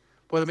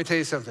 Boy, let me tell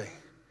you something.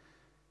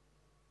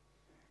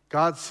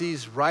 God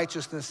sees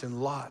righteousness in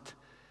Lot,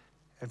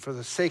 and for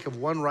the sake of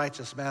one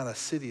righteous man, a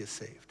city is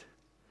saved.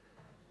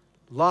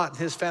 Lot and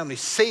his family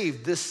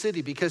saved this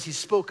city because he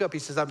spoke up. He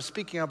says, I'm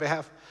speaking on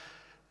behalf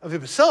of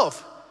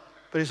himself,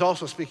 but he's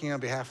also speaking on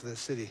behalf of this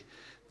city.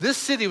 This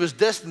city was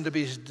destined to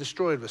be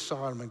destroyed with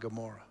Sodom and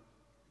Gomorrah.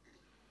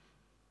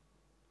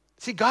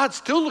 See, God's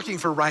still looking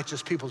for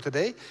righteous people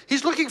today.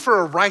 He's looking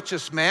for a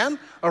righteous man,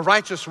 a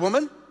righteous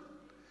woman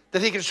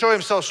that he can show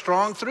himself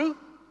strong through.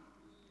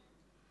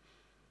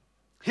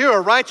 Here,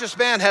 a righteous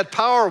man had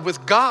power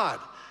with God,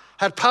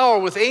 had power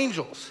with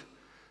angels.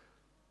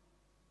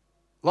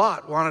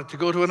 Lot wanted to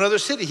go to another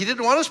city. He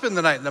didn't want to spend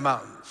the night in the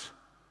mountains.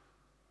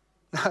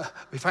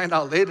 We find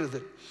out later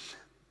that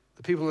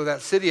The people of that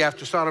city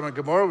after Sodom and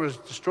Gomorrah was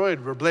destroyed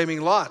were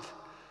blaming Lot.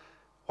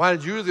 Why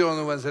did you the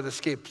only ones that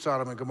escaped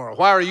Sodom and Gomorrah?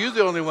 Why are you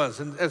the only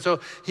ones? And so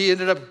he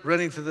ended up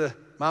running to the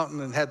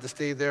mountain and had to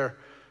stay there.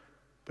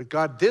 But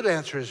God did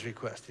answer his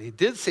request. He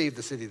did save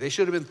the city. They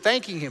should have been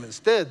thanking him.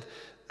 Instead,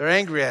 they're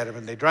angry at him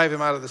and they drive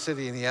him out of the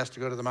city and he has to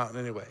go to the mountain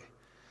anyway.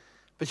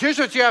 But here's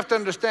what you have to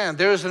understand.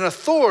 There is an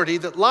authority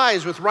that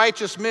lies with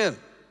righteous men.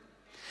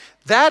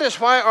 That is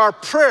why our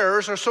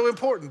prayers are so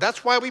important.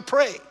 That's why we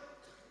pray.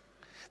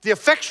 The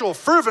effectual,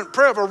 fervent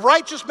prayer of a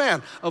righteous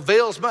man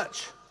avails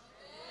much.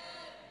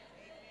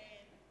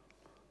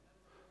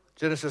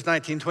 Genesis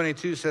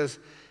 19:22 says,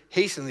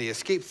 hasten thee,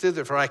 escape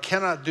thither, for I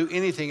cannot do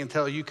anything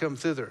until you come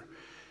thither.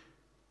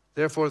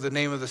 Therefore, the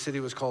name of the city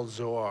was called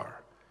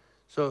Zoar.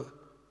 So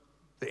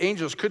the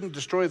angels couldn't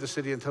destroy the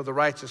city until the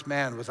righteous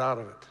man was out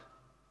of it.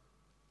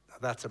 Now,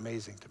 that's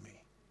amazing to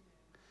me.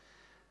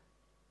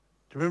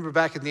 Remember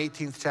back in the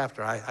 18th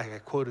chapter, I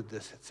quoted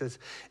this. It says,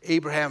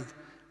 Abraham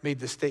made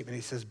this statement.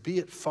 He says, be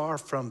it far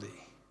from thee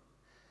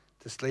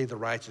to slay the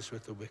righteous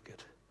with the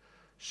wicked.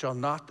 Shall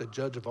not the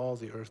judge of all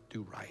the earth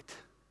do right?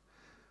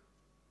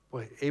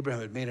 Boy,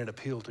 Abraham had made an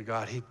appeal to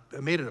God. He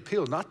made an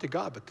appeal not to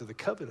God, but to the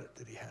covenant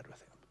that he had with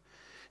him.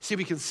 See,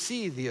 we can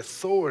see the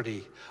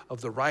authority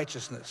of the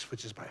righteousness,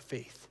 which is by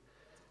faith.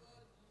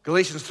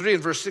 Galatians 3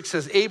 and verse 6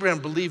 says, Abraham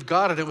believed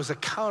God and it was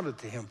accounted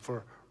to him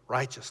for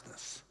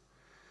righteousness.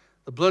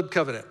 The blood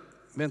covenant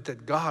meant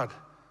that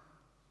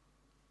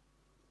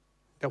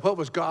what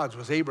was God's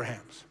was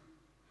Abraham's.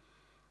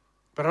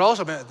 But it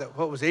also meant that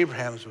what was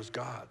Abraham's was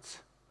God's,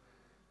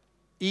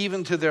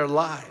 even to their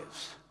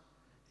lives,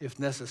 if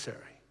necessary,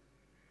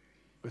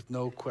 with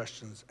no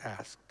questions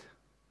asked.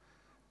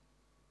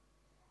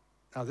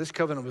 Now, this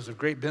covenant was of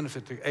great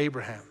benefit to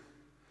Abraham,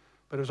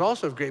 but it was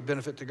also of great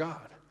benefit to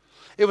God.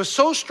 It was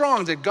so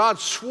strong that God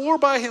swore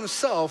by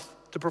himself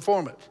to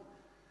perform it.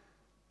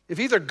 If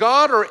either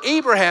God or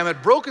Abraham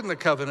had broken the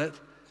covenant,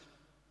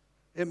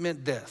 it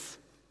meant death.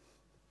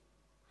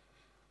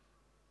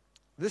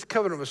 This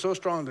covenant was so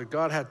strong that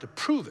God had to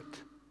prove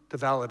it to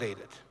validate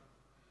it.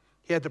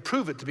 He had to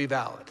prove it to be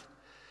valid.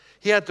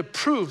 He had to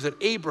prove that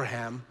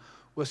Abraham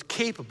was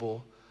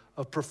capable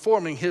of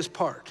performing his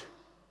part.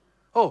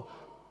 Oh,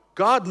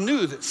 God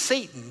knew that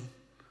Satan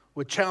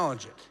would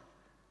challenge it.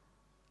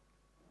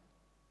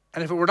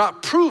 And if it were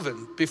not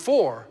proven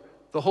before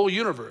the whole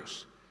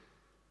universe,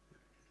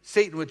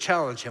 Satan would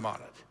challenge him on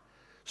it.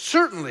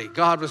 Certainly,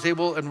 God was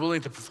able and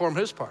willing to perform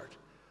his part.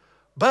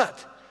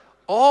 But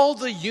all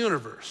the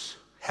universe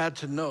had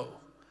to know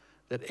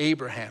that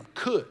Abraham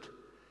could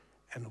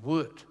and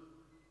would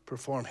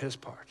perform his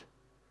part.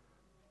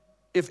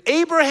 If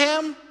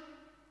Abraham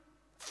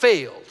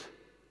failed,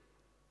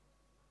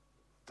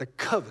 the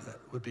covenant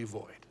would be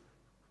void.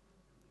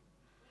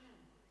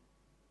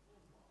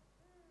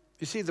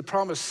 You see, the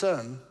promised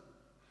son,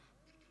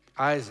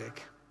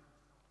 Isaac,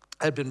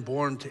 had been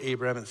born to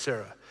Abraham and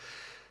Sarah.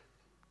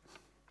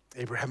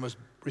 Abraham was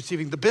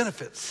receiving the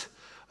benefits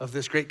of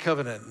this great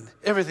covenant, and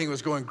everything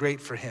was going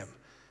great for him.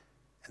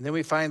 And then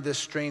we find this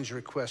strange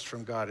request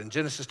from God in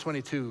Genesis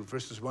 22,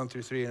 verses 1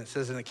 through 3, and it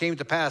says, and it came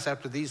to pass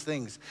after these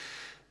things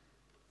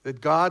that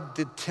God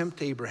did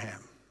tempt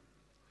Abraham.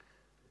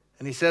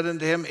 And he said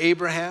unto him,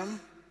 Abraham,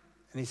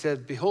 and he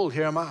said, behold,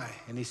 here am I.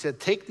 And he said,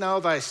 take now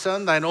thy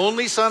son, thine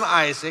only son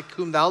Isaac,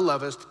 whom thou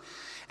lovest,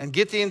 and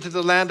get thee into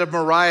the land of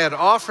Moriah, and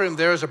offer him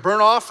there as a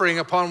burnt offering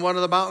upon one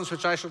of the mountains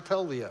which I shall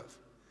tell thee of.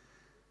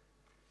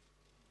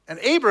 And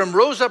Abram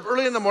rose up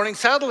early in the morning,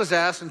 saddled his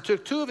ass, and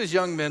took 2 of his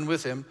young men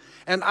with him,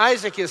 and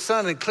Isaac his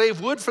son, and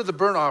clave wood for the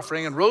burnt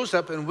offering, and rose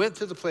up and went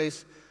to the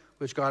place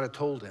which God had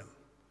told him.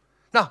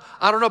 Now,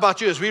 I don't know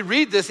about you, as we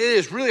read this, it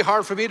is really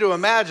hard for me to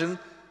imagine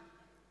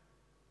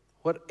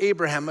what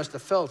Abraham must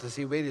have felt as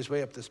he made his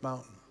way up this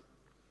mountain.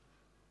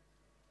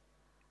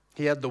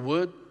 He had the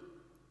wood,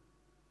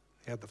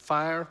 he had the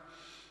fire,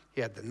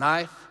 he had the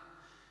knife,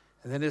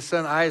 and then his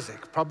son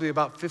Isaac, probably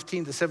about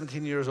 15 to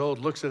 17 years old,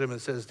 looks at him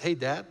and says, hey,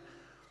 Dad,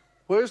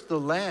 where's the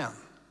lamb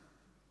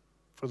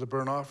for the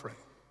burnt offering?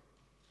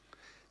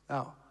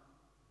 Now,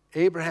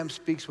 Abraham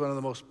speaks one of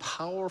the most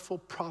powerful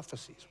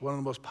prophecies, one of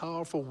the most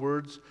powerful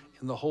words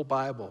in the whole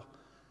Bible.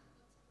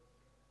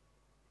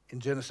 In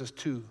Genesis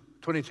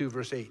 22,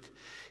 verse 8,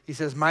 he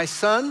says, my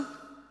son,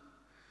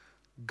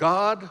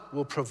 God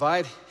will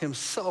provide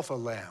himself a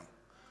lamb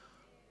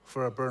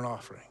for a burnt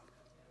offering.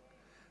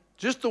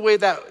 Just the way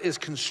that is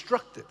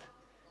constructed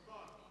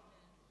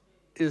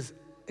is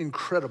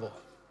incredible.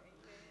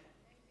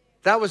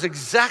 That was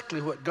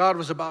exactly what God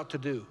was about to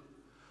do.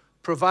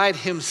 Provide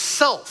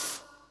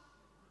himself.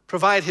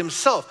 Provide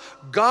himself.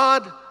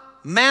 God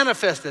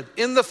manifested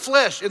in the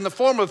flesh, in the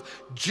form of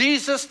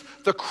Jesus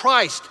the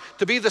Christ,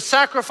 to be the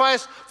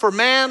sacrifice for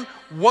man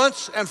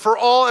once and for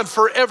all and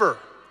forever.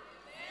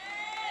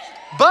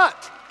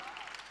 But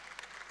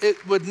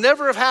it would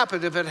never have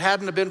happened if it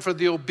hadn't have been for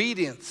the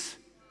obedience.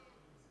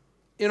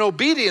 In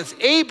obedience,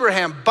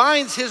 Abraham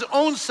binds his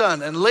own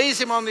son and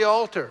lays him on the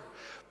altar.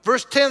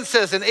 Verse 10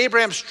 says, and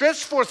Abraham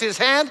stretched forth his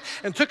hand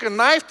and took a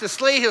knife to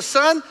slay his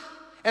son.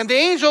 And the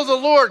angel of the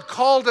Lord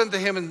called unto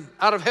him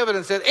out of heaven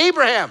and said,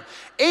 Abraham,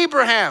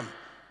 Abraham.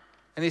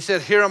 And he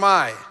said, Here am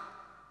I. And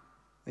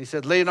he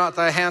said, Lay not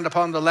thy hand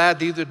upon the lad,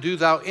 neither do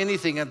thou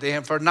anything unto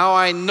him. For now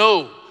I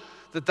know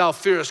that thou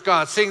fearest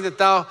God, seeing that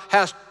thou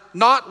hast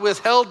not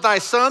withheld thy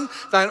son,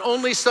 thine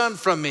only son,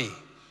 from me.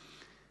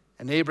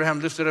 And Abraham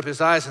lifted up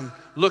his eyes and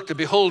looked, and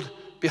behold,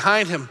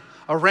 behind him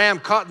a ram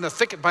caught in the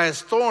thicket by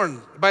his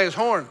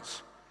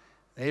horns.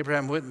 And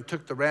Abraham went and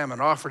took the ram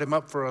and offered him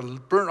up for a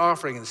burnt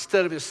offering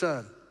instead of his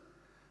son.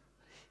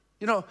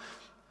 You know,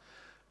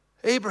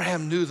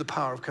 Abraham knew the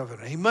power of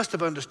covenant. He must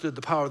have understood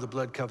the power of the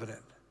blood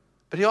covenant.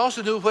 But he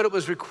also knew what it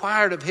was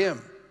required of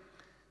him,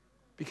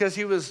 because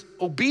he was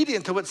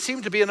obedient to what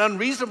seemed to be an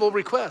unreasonable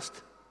request.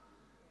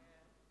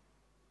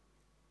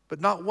 But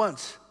not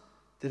once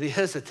did he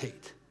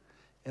hesitate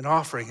in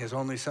offering his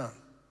only son.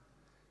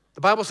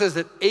 The Bible says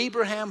that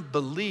Abraham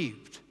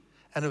believed,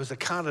 and it was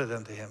accounted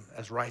unto him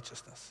as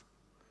righteousness.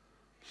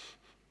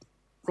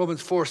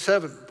 Romans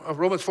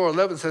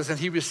 4:11 says, And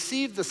he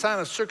received the sign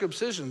of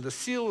circumcision, the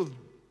seal of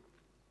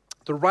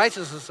the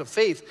righteousness of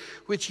faith,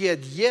 which he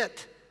had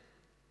yet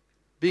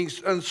being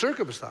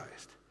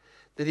uncircumcised,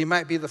 that he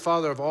might be the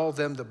father of all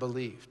them that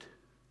believed.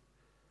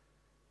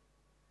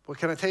 Well,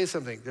 can I tell you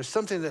something? There's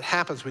something that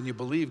happens when you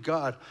believe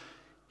God.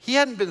 He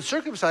hadn't been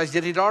circumcised,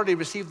 yet he'd already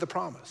received the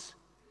promise.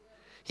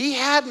 He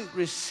hadn't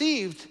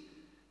received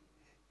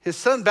his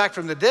son back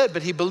from the dead,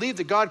 but he believed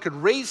that God could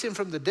raise him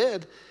from the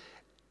dead.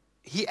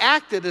 He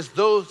acted as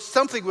though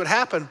something would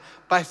happen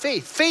by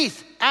faith.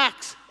 Faith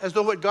acts as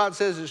though what God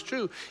says is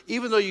true,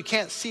 even though you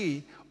can't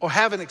see or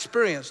haven't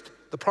experienced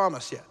the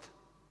promise yet.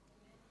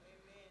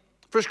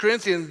 1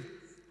 Corinthians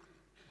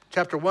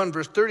chapter 1,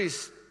 verse 30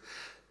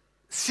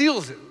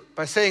 seals it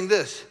by saying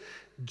this: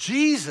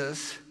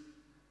 Jesus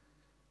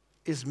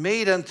is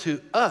made unto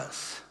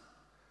us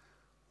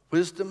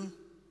wisdom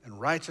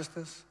and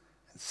righteousness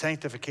and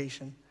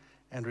sanctification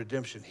and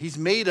redemption. He's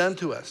made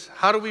unto us.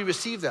 How do we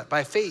receive that?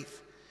 By faith.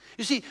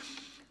 You see,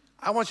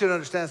 I want you to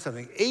understand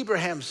something.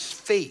 Abraham's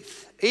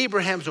faith,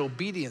 Abraham's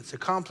obedience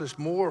accomplished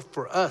more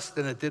for us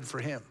than it did for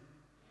him.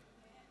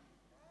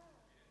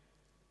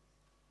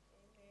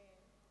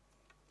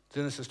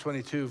 Genesis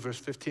 22, verse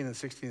 15 and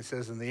 16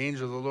 says, And the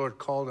angel of the Lord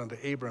called unto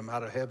Abram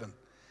out of heaven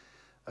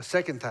a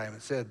second time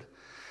and said,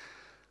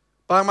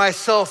 By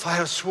myself I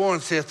have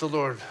sworn, saith the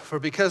Lord, for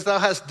because thou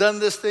hast done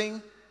this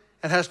thing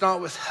and hast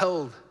not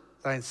withheld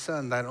thine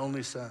son, thine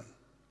only son.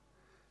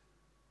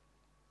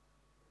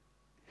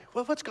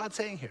 Well, what's God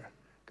saying here?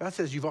 God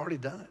says, you've already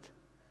done it.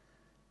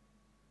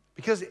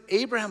 Because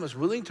Abraham was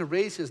willing to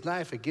raise his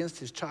knife against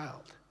his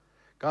child,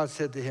 God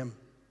said to him,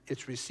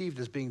 it's received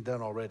as being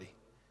done already.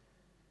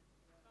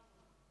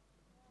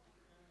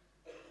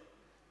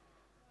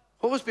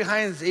 What was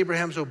behind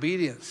Abraham's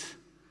obedience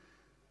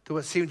to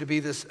what seemed to be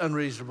this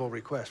unreasonable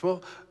request?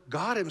 Well,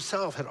 God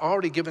himself had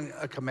already given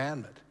a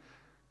commandment.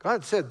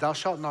 God said, thou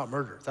shalt not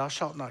murder, thou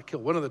shalt not kill,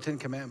 one of the 10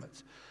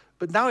 commandments.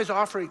 But now he's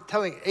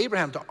telling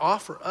Abraham to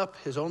offer up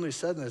his only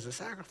son as a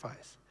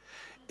sacrifice.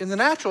 In the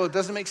natural, it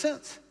doesn't make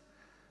sense.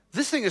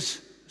 This thing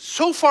is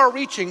so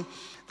far-reaching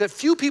that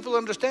few people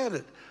understand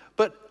it.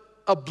 But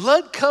a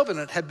blood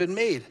covenant had been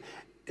made.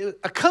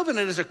 A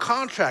covenant is a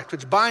contract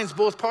which binds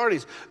both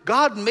parties.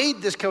 God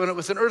made this covenant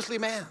with an earthly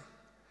man.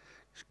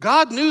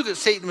 God knew that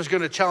Satan was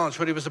going to challenge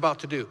what he was about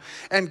to do.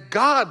 And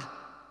God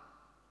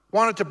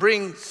wanted to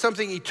bring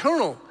something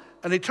eternal,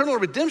 an eternal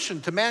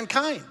redemption to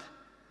mankind.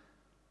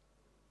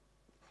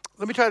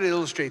 Let me try to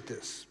illustrate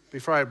this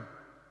before I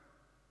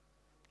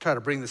try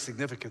to bring the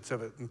significance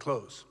of it and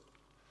close.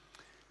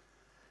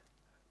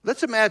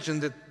 Let's imagine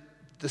that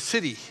the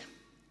city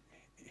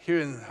here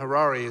in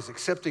Harare is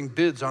accepting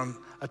bids on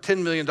a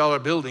 $10 million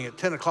building at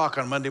 10 o'clock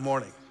on Monday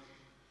morning.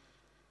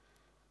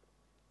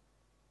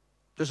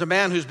 There's a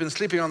man who's been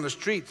sleeping on the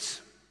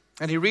streets,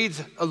 and he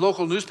reads a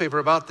local newspaper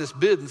about this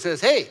bid and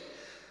says, hey,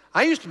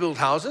 I used to build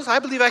houses. I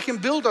believe I can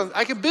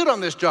bid on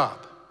this job.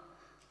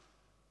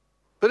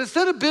 But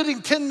instead of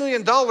bidding $10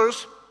 million,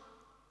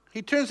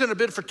 he turns in a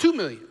bid for $2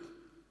 million.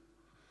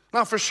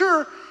 Now, for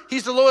sure,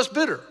 he's the lowest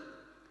bidder.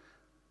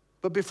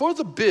 But before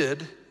the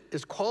bid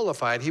is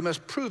qualified, he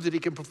must prove that he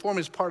can perform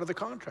his part of the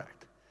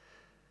contract.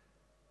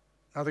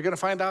 Now, they're going to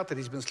find out that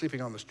he's been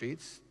sleeping on the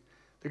streets.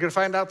 They're going to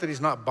find out that he's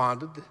not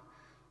bonded,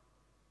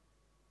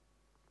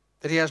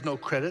 that he has no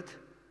credit,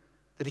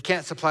 that he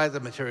can't supply the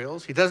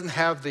materials. He doesn't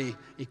have the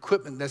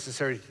equipment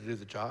necessary to do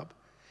the job.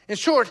 In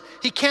short,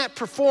 he can't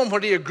perform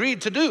what he agreed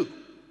to do.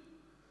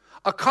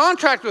 A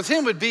contract with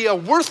him would be a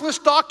worthless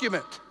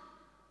document.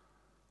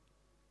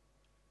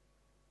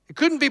 It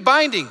couldn't be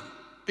binding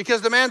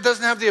because the man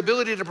doesn't have the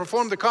ability to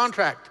perform the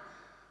contract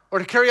or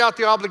to carry out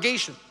the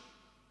obligation.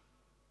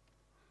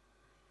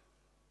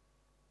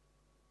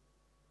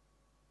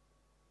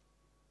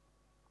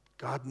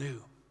 God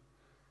knew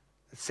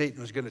that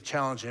Satan was going to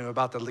challenge him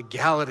about the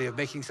legality of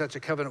making such a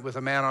covenant with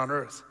a man on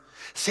earth.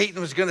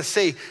 Satan was going to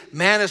say,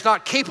 man is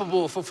not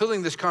capable of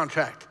fulfilling this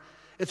contract.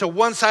 It's a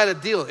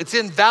one-sided deal. It's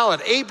invalid.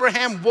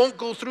 Abraham won't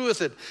go through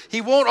with it.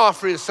 He won't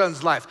offer his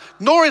son's life,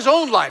 nor his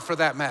own life for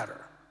that matter.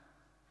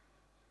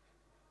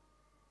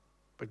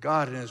 But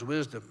God, in his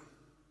wisdom,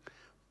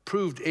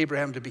 proved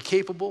Abraham to be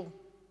capable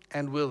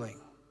and willing.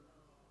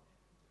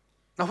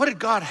 Now, what did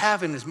God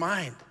have in his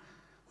mind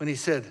when he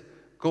said,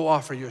 go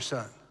offer your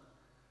son?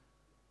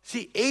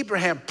 See,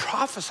 Abraham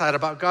prophesied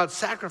about God's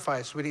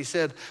sacrifice when he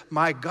said,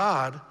 my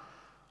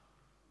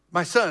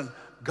son,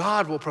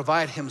 God will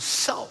provide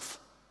himself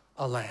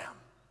a lamb.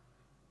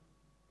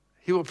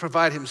 He will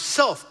provide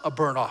himself a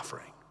burnt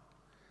offering.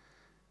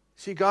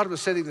 See, God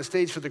was setting the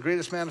stage for the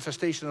greatest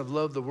manifestation of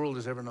love the world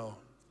has ever known.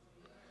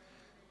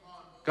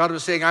 God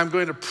was saying, I'm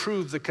going to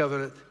prove the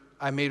covenant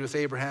I made with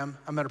Abraham.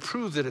 I'm going to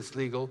prove that it's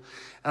legal,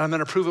 and I'm going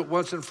to prove it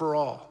once and for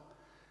all.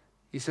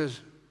 He says,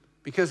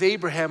 because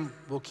Abraham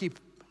will keep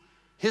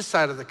his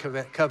side of the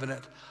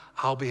covenant,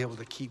 I'll be able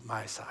to keep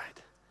my side.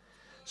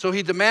 So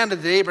he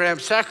demanded that Abraham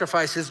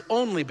sacrifice his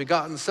only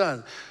begotten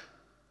son.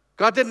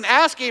 God didn't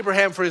ask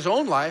Abraham for his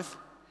own life.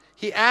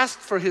 He asked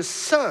for his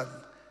son,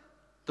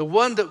 the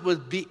one that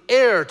would be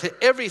heir to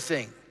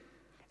everything,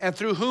 and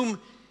through whom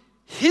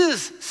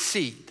his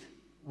seed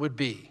would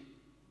be.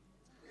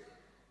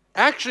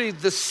 Actually,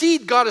 the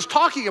seed God is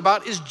talking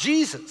about is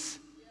Jesus.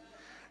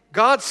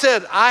 God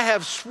said, I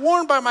have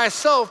sworn by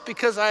myself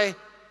because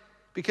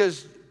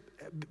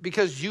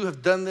you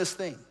have done this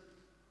thing.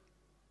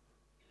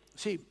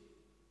 See,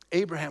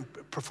 Abraham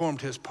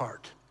performed his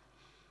part.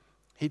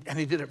 And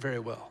he did it very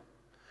well.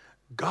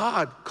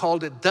 God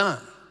called it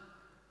done.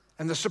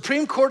 And the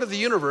Supreme Court of the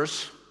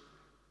universe,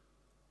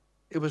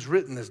 it was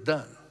written as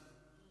done.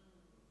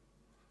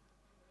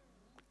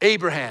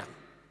 Abraham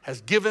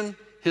has given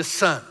his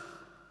son.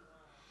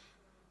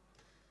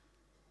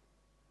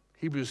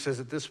 Hebrews says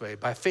it this way,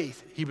 by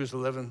faith, Hebrews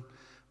 11,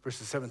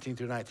 verses 17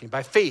 through 19.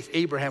 By faith,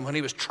 Abraham, when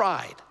he was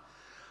tried,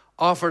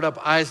 offered up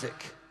Isaac.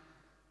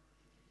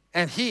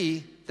 And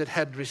he that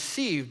had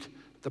received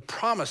the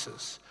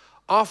promises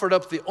offered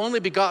up the only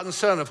begotten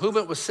son, of whom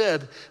it was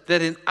said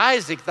that in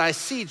Isaac thy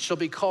seed shall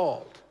be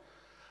called,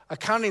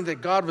 accounting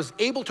that God was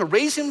able to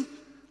raise him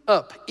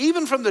up,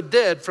 even from the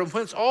dead, from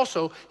whence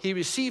also he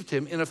received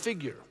him in a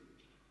figure.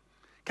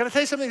 Can I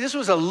tell you something? This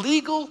was a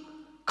legal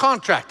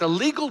contract, a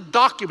legal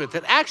document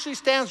that actually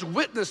stands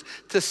witness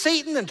to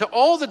Satan and to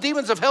all the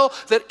demons of hell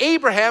that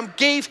Abraham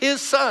gave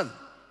his son.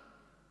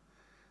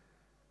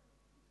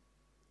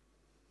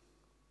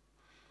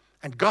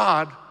 And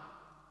God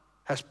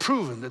has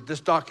proven that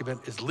this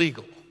document is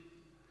legal.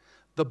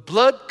 The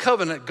blood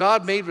covenant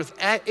God made with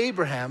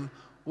Abraham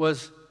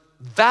was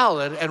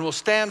valid and will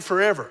stand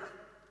forever.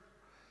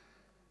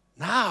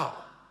 Now,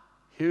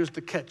 here's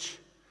the catch.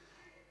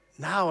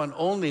 Now and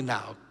only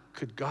now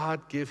could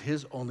God give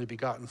his only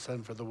begotten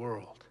son for the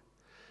world,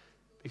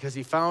 because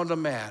he found a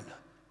man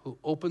who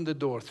opened the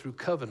door through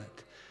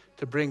covenant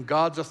to bring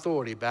God's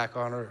authority back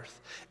on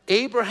earth.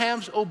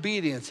 Abraham's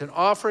obedience in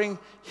offering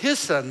his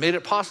son made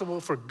it possible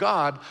for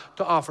God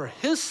to offer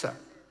his son,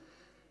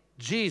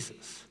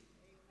 Jesus,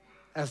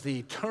 as the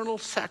eternal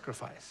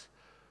sacrifice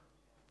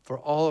for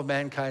all of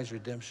mankind's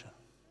redemption.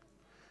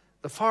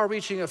 The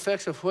far-reaching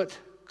effects of what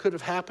could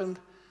have happened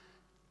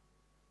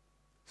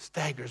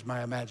staggers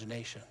my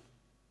imagination.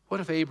 What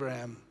if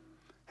Abraham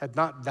had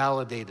not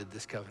validated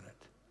this covenant?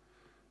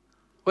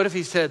 What if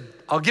he said,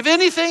 I'll give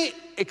anything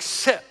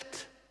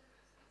except?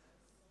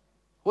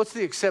 What's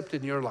the except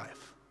in your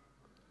life?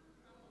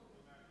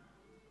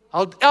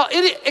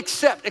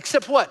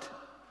 Except what?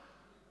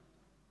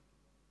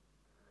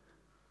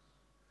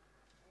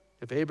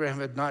 If Abraham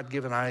had not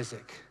given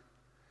Isaac,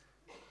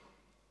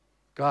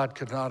 God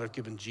could not have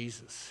given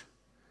Jesus.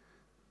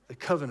 The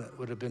covenant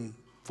would have been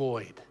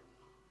void.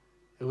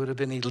 It would have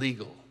been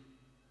illegal.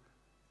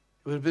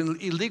 It would have been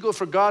illegal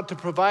for God to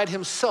provide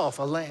himself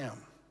a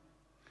lamb.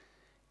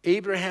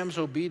 Abraham's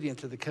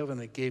obedience to the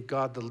covenant gave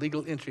God the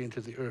legal entry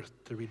into the earth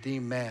to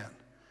redeem man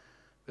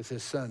with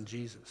his son,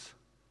 Jesus.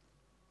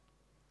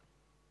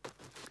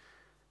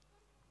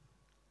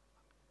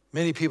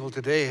 Many people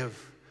today have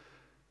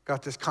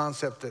got this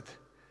concept that,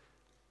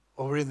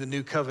 well, we're in the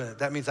new covenant.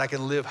 That means I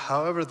can live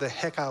however the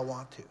heck I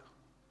want to.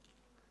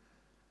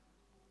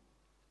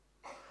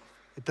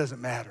 It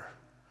doesn't matter.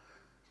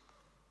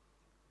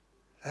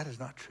 That is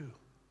not true.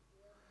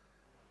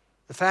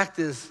 The fact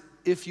is,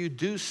 if you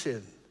do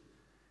sin,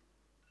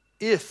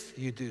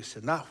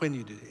 not when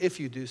you do, if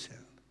you do sin,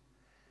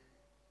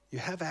 you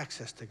have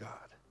access to God.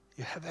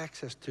 You have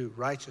access to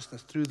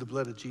righteousness through the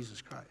blood of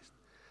Jesus Christ.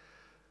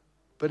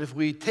 But if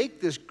we take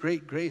this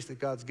great grace that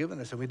God's given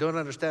us and we don't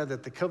understand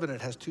that the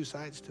covenant has two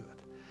sides to it,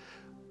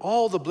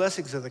 all the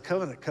blessings of the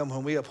covenant come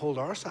when we uphold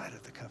our side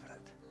of the covenant.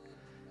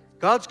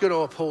 God's going to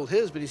uphold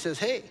his, but he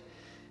says,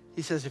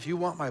 if you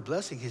want my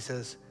blessing, he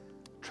says,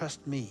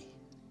 trust me.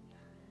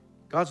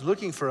 God's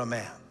looking for a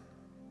man.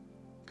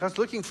 God's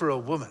looking for a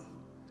woman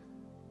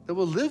that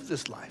will live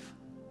this life.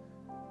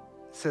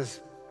 He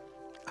says,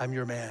 I'm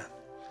your man.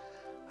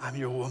 I'm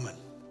your woman.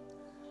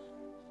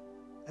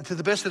 And to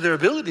the best of their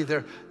ability,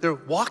 they're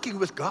walking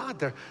with God.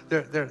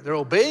 They're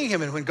obeying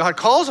him. And when God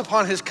calls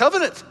upon his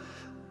covenant,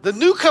 the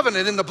new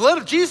covenant in the blood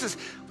of Jesus,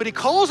 but he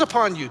calls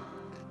upon you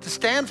to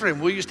stand for him,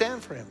 will you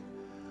stand for him?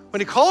 When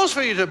he calls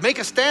for you to make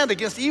a stand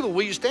against evil,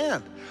 will you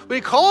stand? When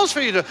he calls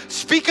for you to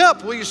speak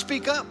up, will you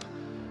speak up?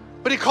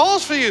 When he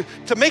calls for you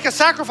to make a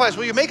sacrifice,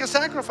 will you make a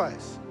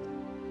sacrifice?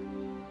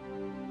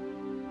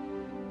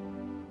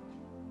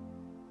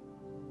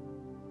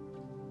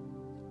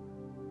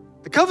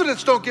 The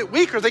covenants don't get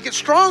weaker, they get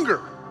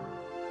stronger.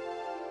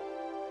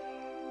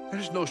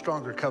 There's no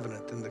stronger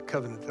covenant than the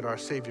covenant that our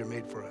Savior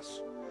made for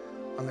us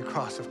on the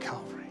cross of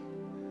Calvary.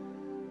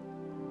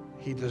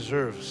 He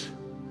deserves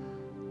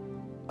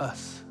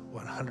us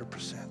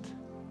 100%.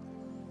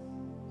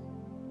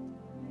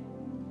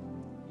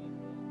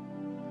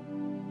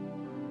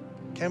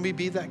 Can we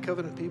be that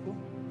covenant people?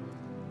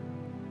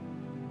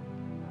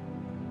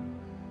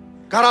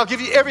 God, I'll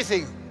give you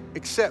everything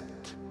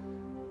except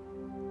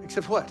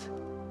what?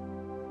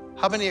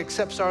 How many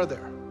excepts are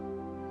there?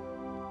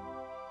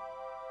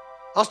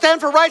 I'll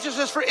stand for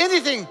righteousness for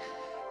anything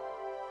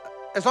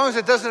as long as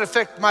it doesn't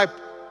affect my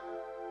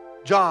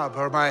job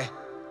or my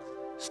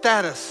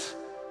status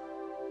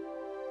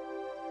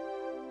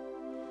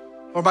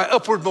or my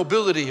upward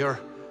mobility or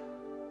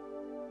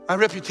my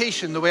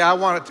reputation the way I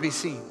want it to be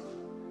seen.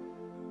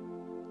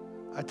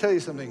 I tell you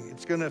something,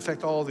 it's going to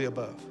affect all the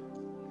above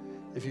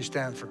if you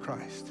stand for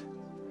Christ.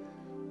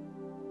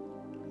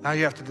 Now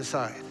you have to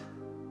decide.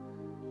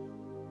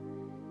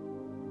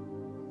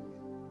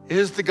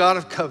 Is the God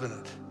of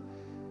covenant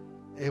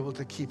able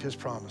to keep his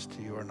promise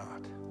to you or not?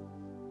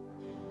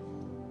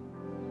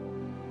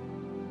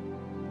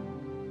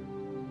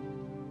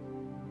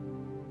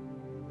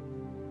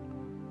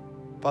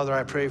 Father,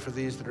 I pray for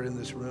these that are in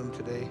this room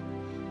today,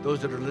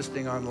 those that are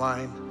listening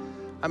online.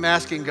 I'm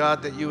asking,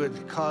 God, that you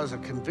would cause a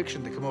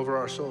conviction to come over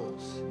our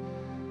souls.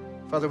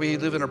 Father, we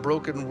live in a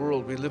broken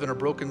world. We live in a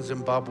broken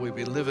Zimbabwe.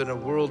 We live in a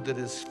world that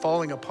is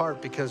falling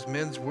apart because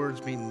men's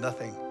words mean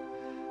nothing.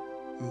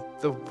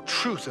 The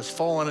truth has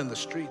fallen in the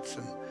streets.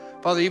 And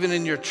Father, even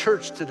in your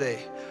church today,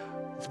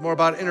 it's more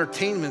about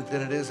entertainment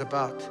than it is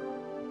about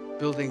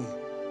building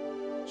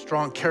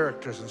strong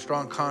characters and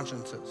strong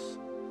consciences.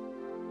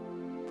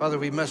 Father,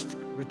 we must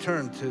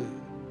return to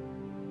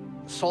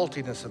the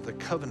saltiness of the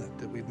covenant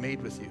that we've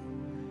made with you.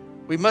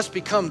 We must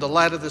become the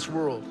light of this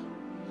world.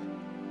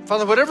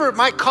 Father, whatever it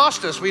might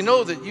cost us, we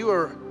know that you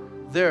are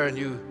there and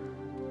you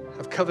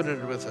have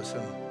covenanted with us,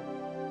 and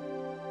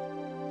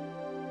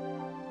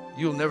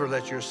you'll never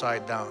let your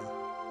side down.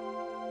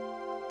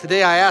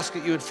 Today I ask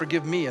that you would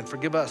forgive me and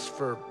forgive us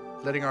for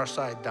letting our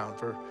side down,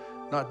 for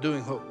not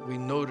doing what we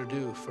know to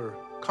do, for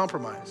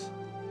compromise,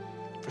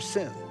 for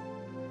sin,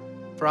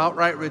 for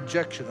outright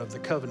rejection of the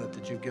covenant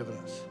that you've given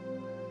us.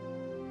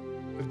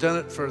 We've done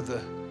it for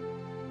the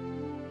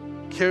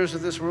cares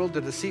of this world, the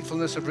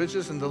deceitfulness of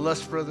riches, and the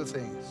lust for other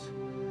things.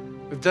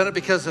 We've done it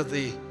because of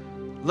the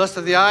lust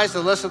of the eyes,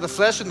 the lust of the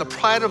flesh, and the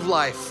pride of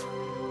life.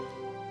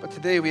 But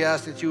today we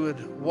ask that you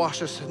would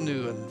wash us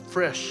anew and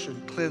fresh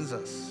and cleanse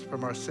us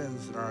from our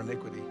sins and our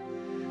iniquity.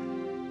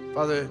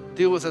 Father,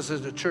 deal with us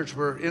as a church.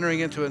 We're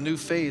entering into a new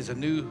phase, a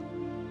new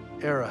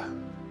era.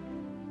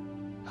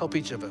 Help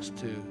each of us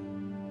to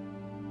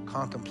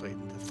contemplate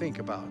and to think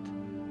about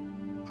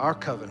our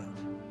covenant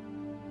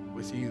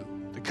with you.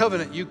 The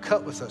covenant you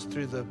cut with us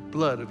through the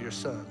blood of your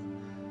Son.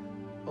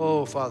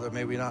 Oh, Father,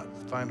 may we not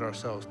find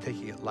ourselves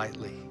taking it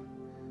lightly.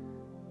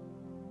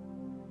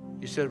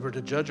 You said we're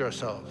to judge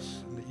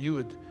ourselves, and that you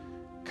would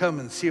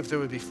come and see if there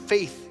would be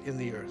faith in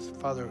the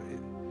earth. Father,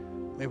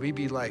 may we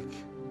be like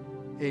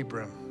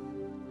Abram.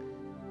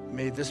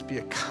 May this be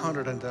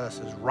accounted unto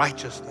us as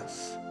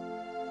righteousness.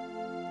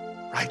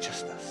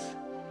 Righteousness.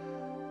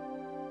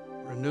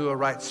 Renew a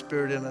right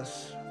spirit in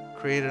us.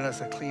 Create in us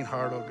a clean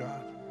heart, oh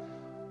God.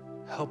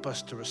 Help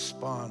us to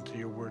respond to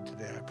your word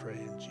today, I pray,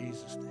 in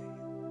Jesus' name.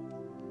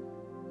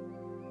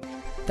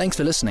 Thanks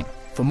for listening.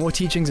 For more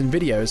teachings and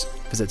videos,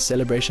 visit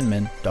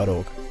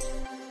celebrationmen.org.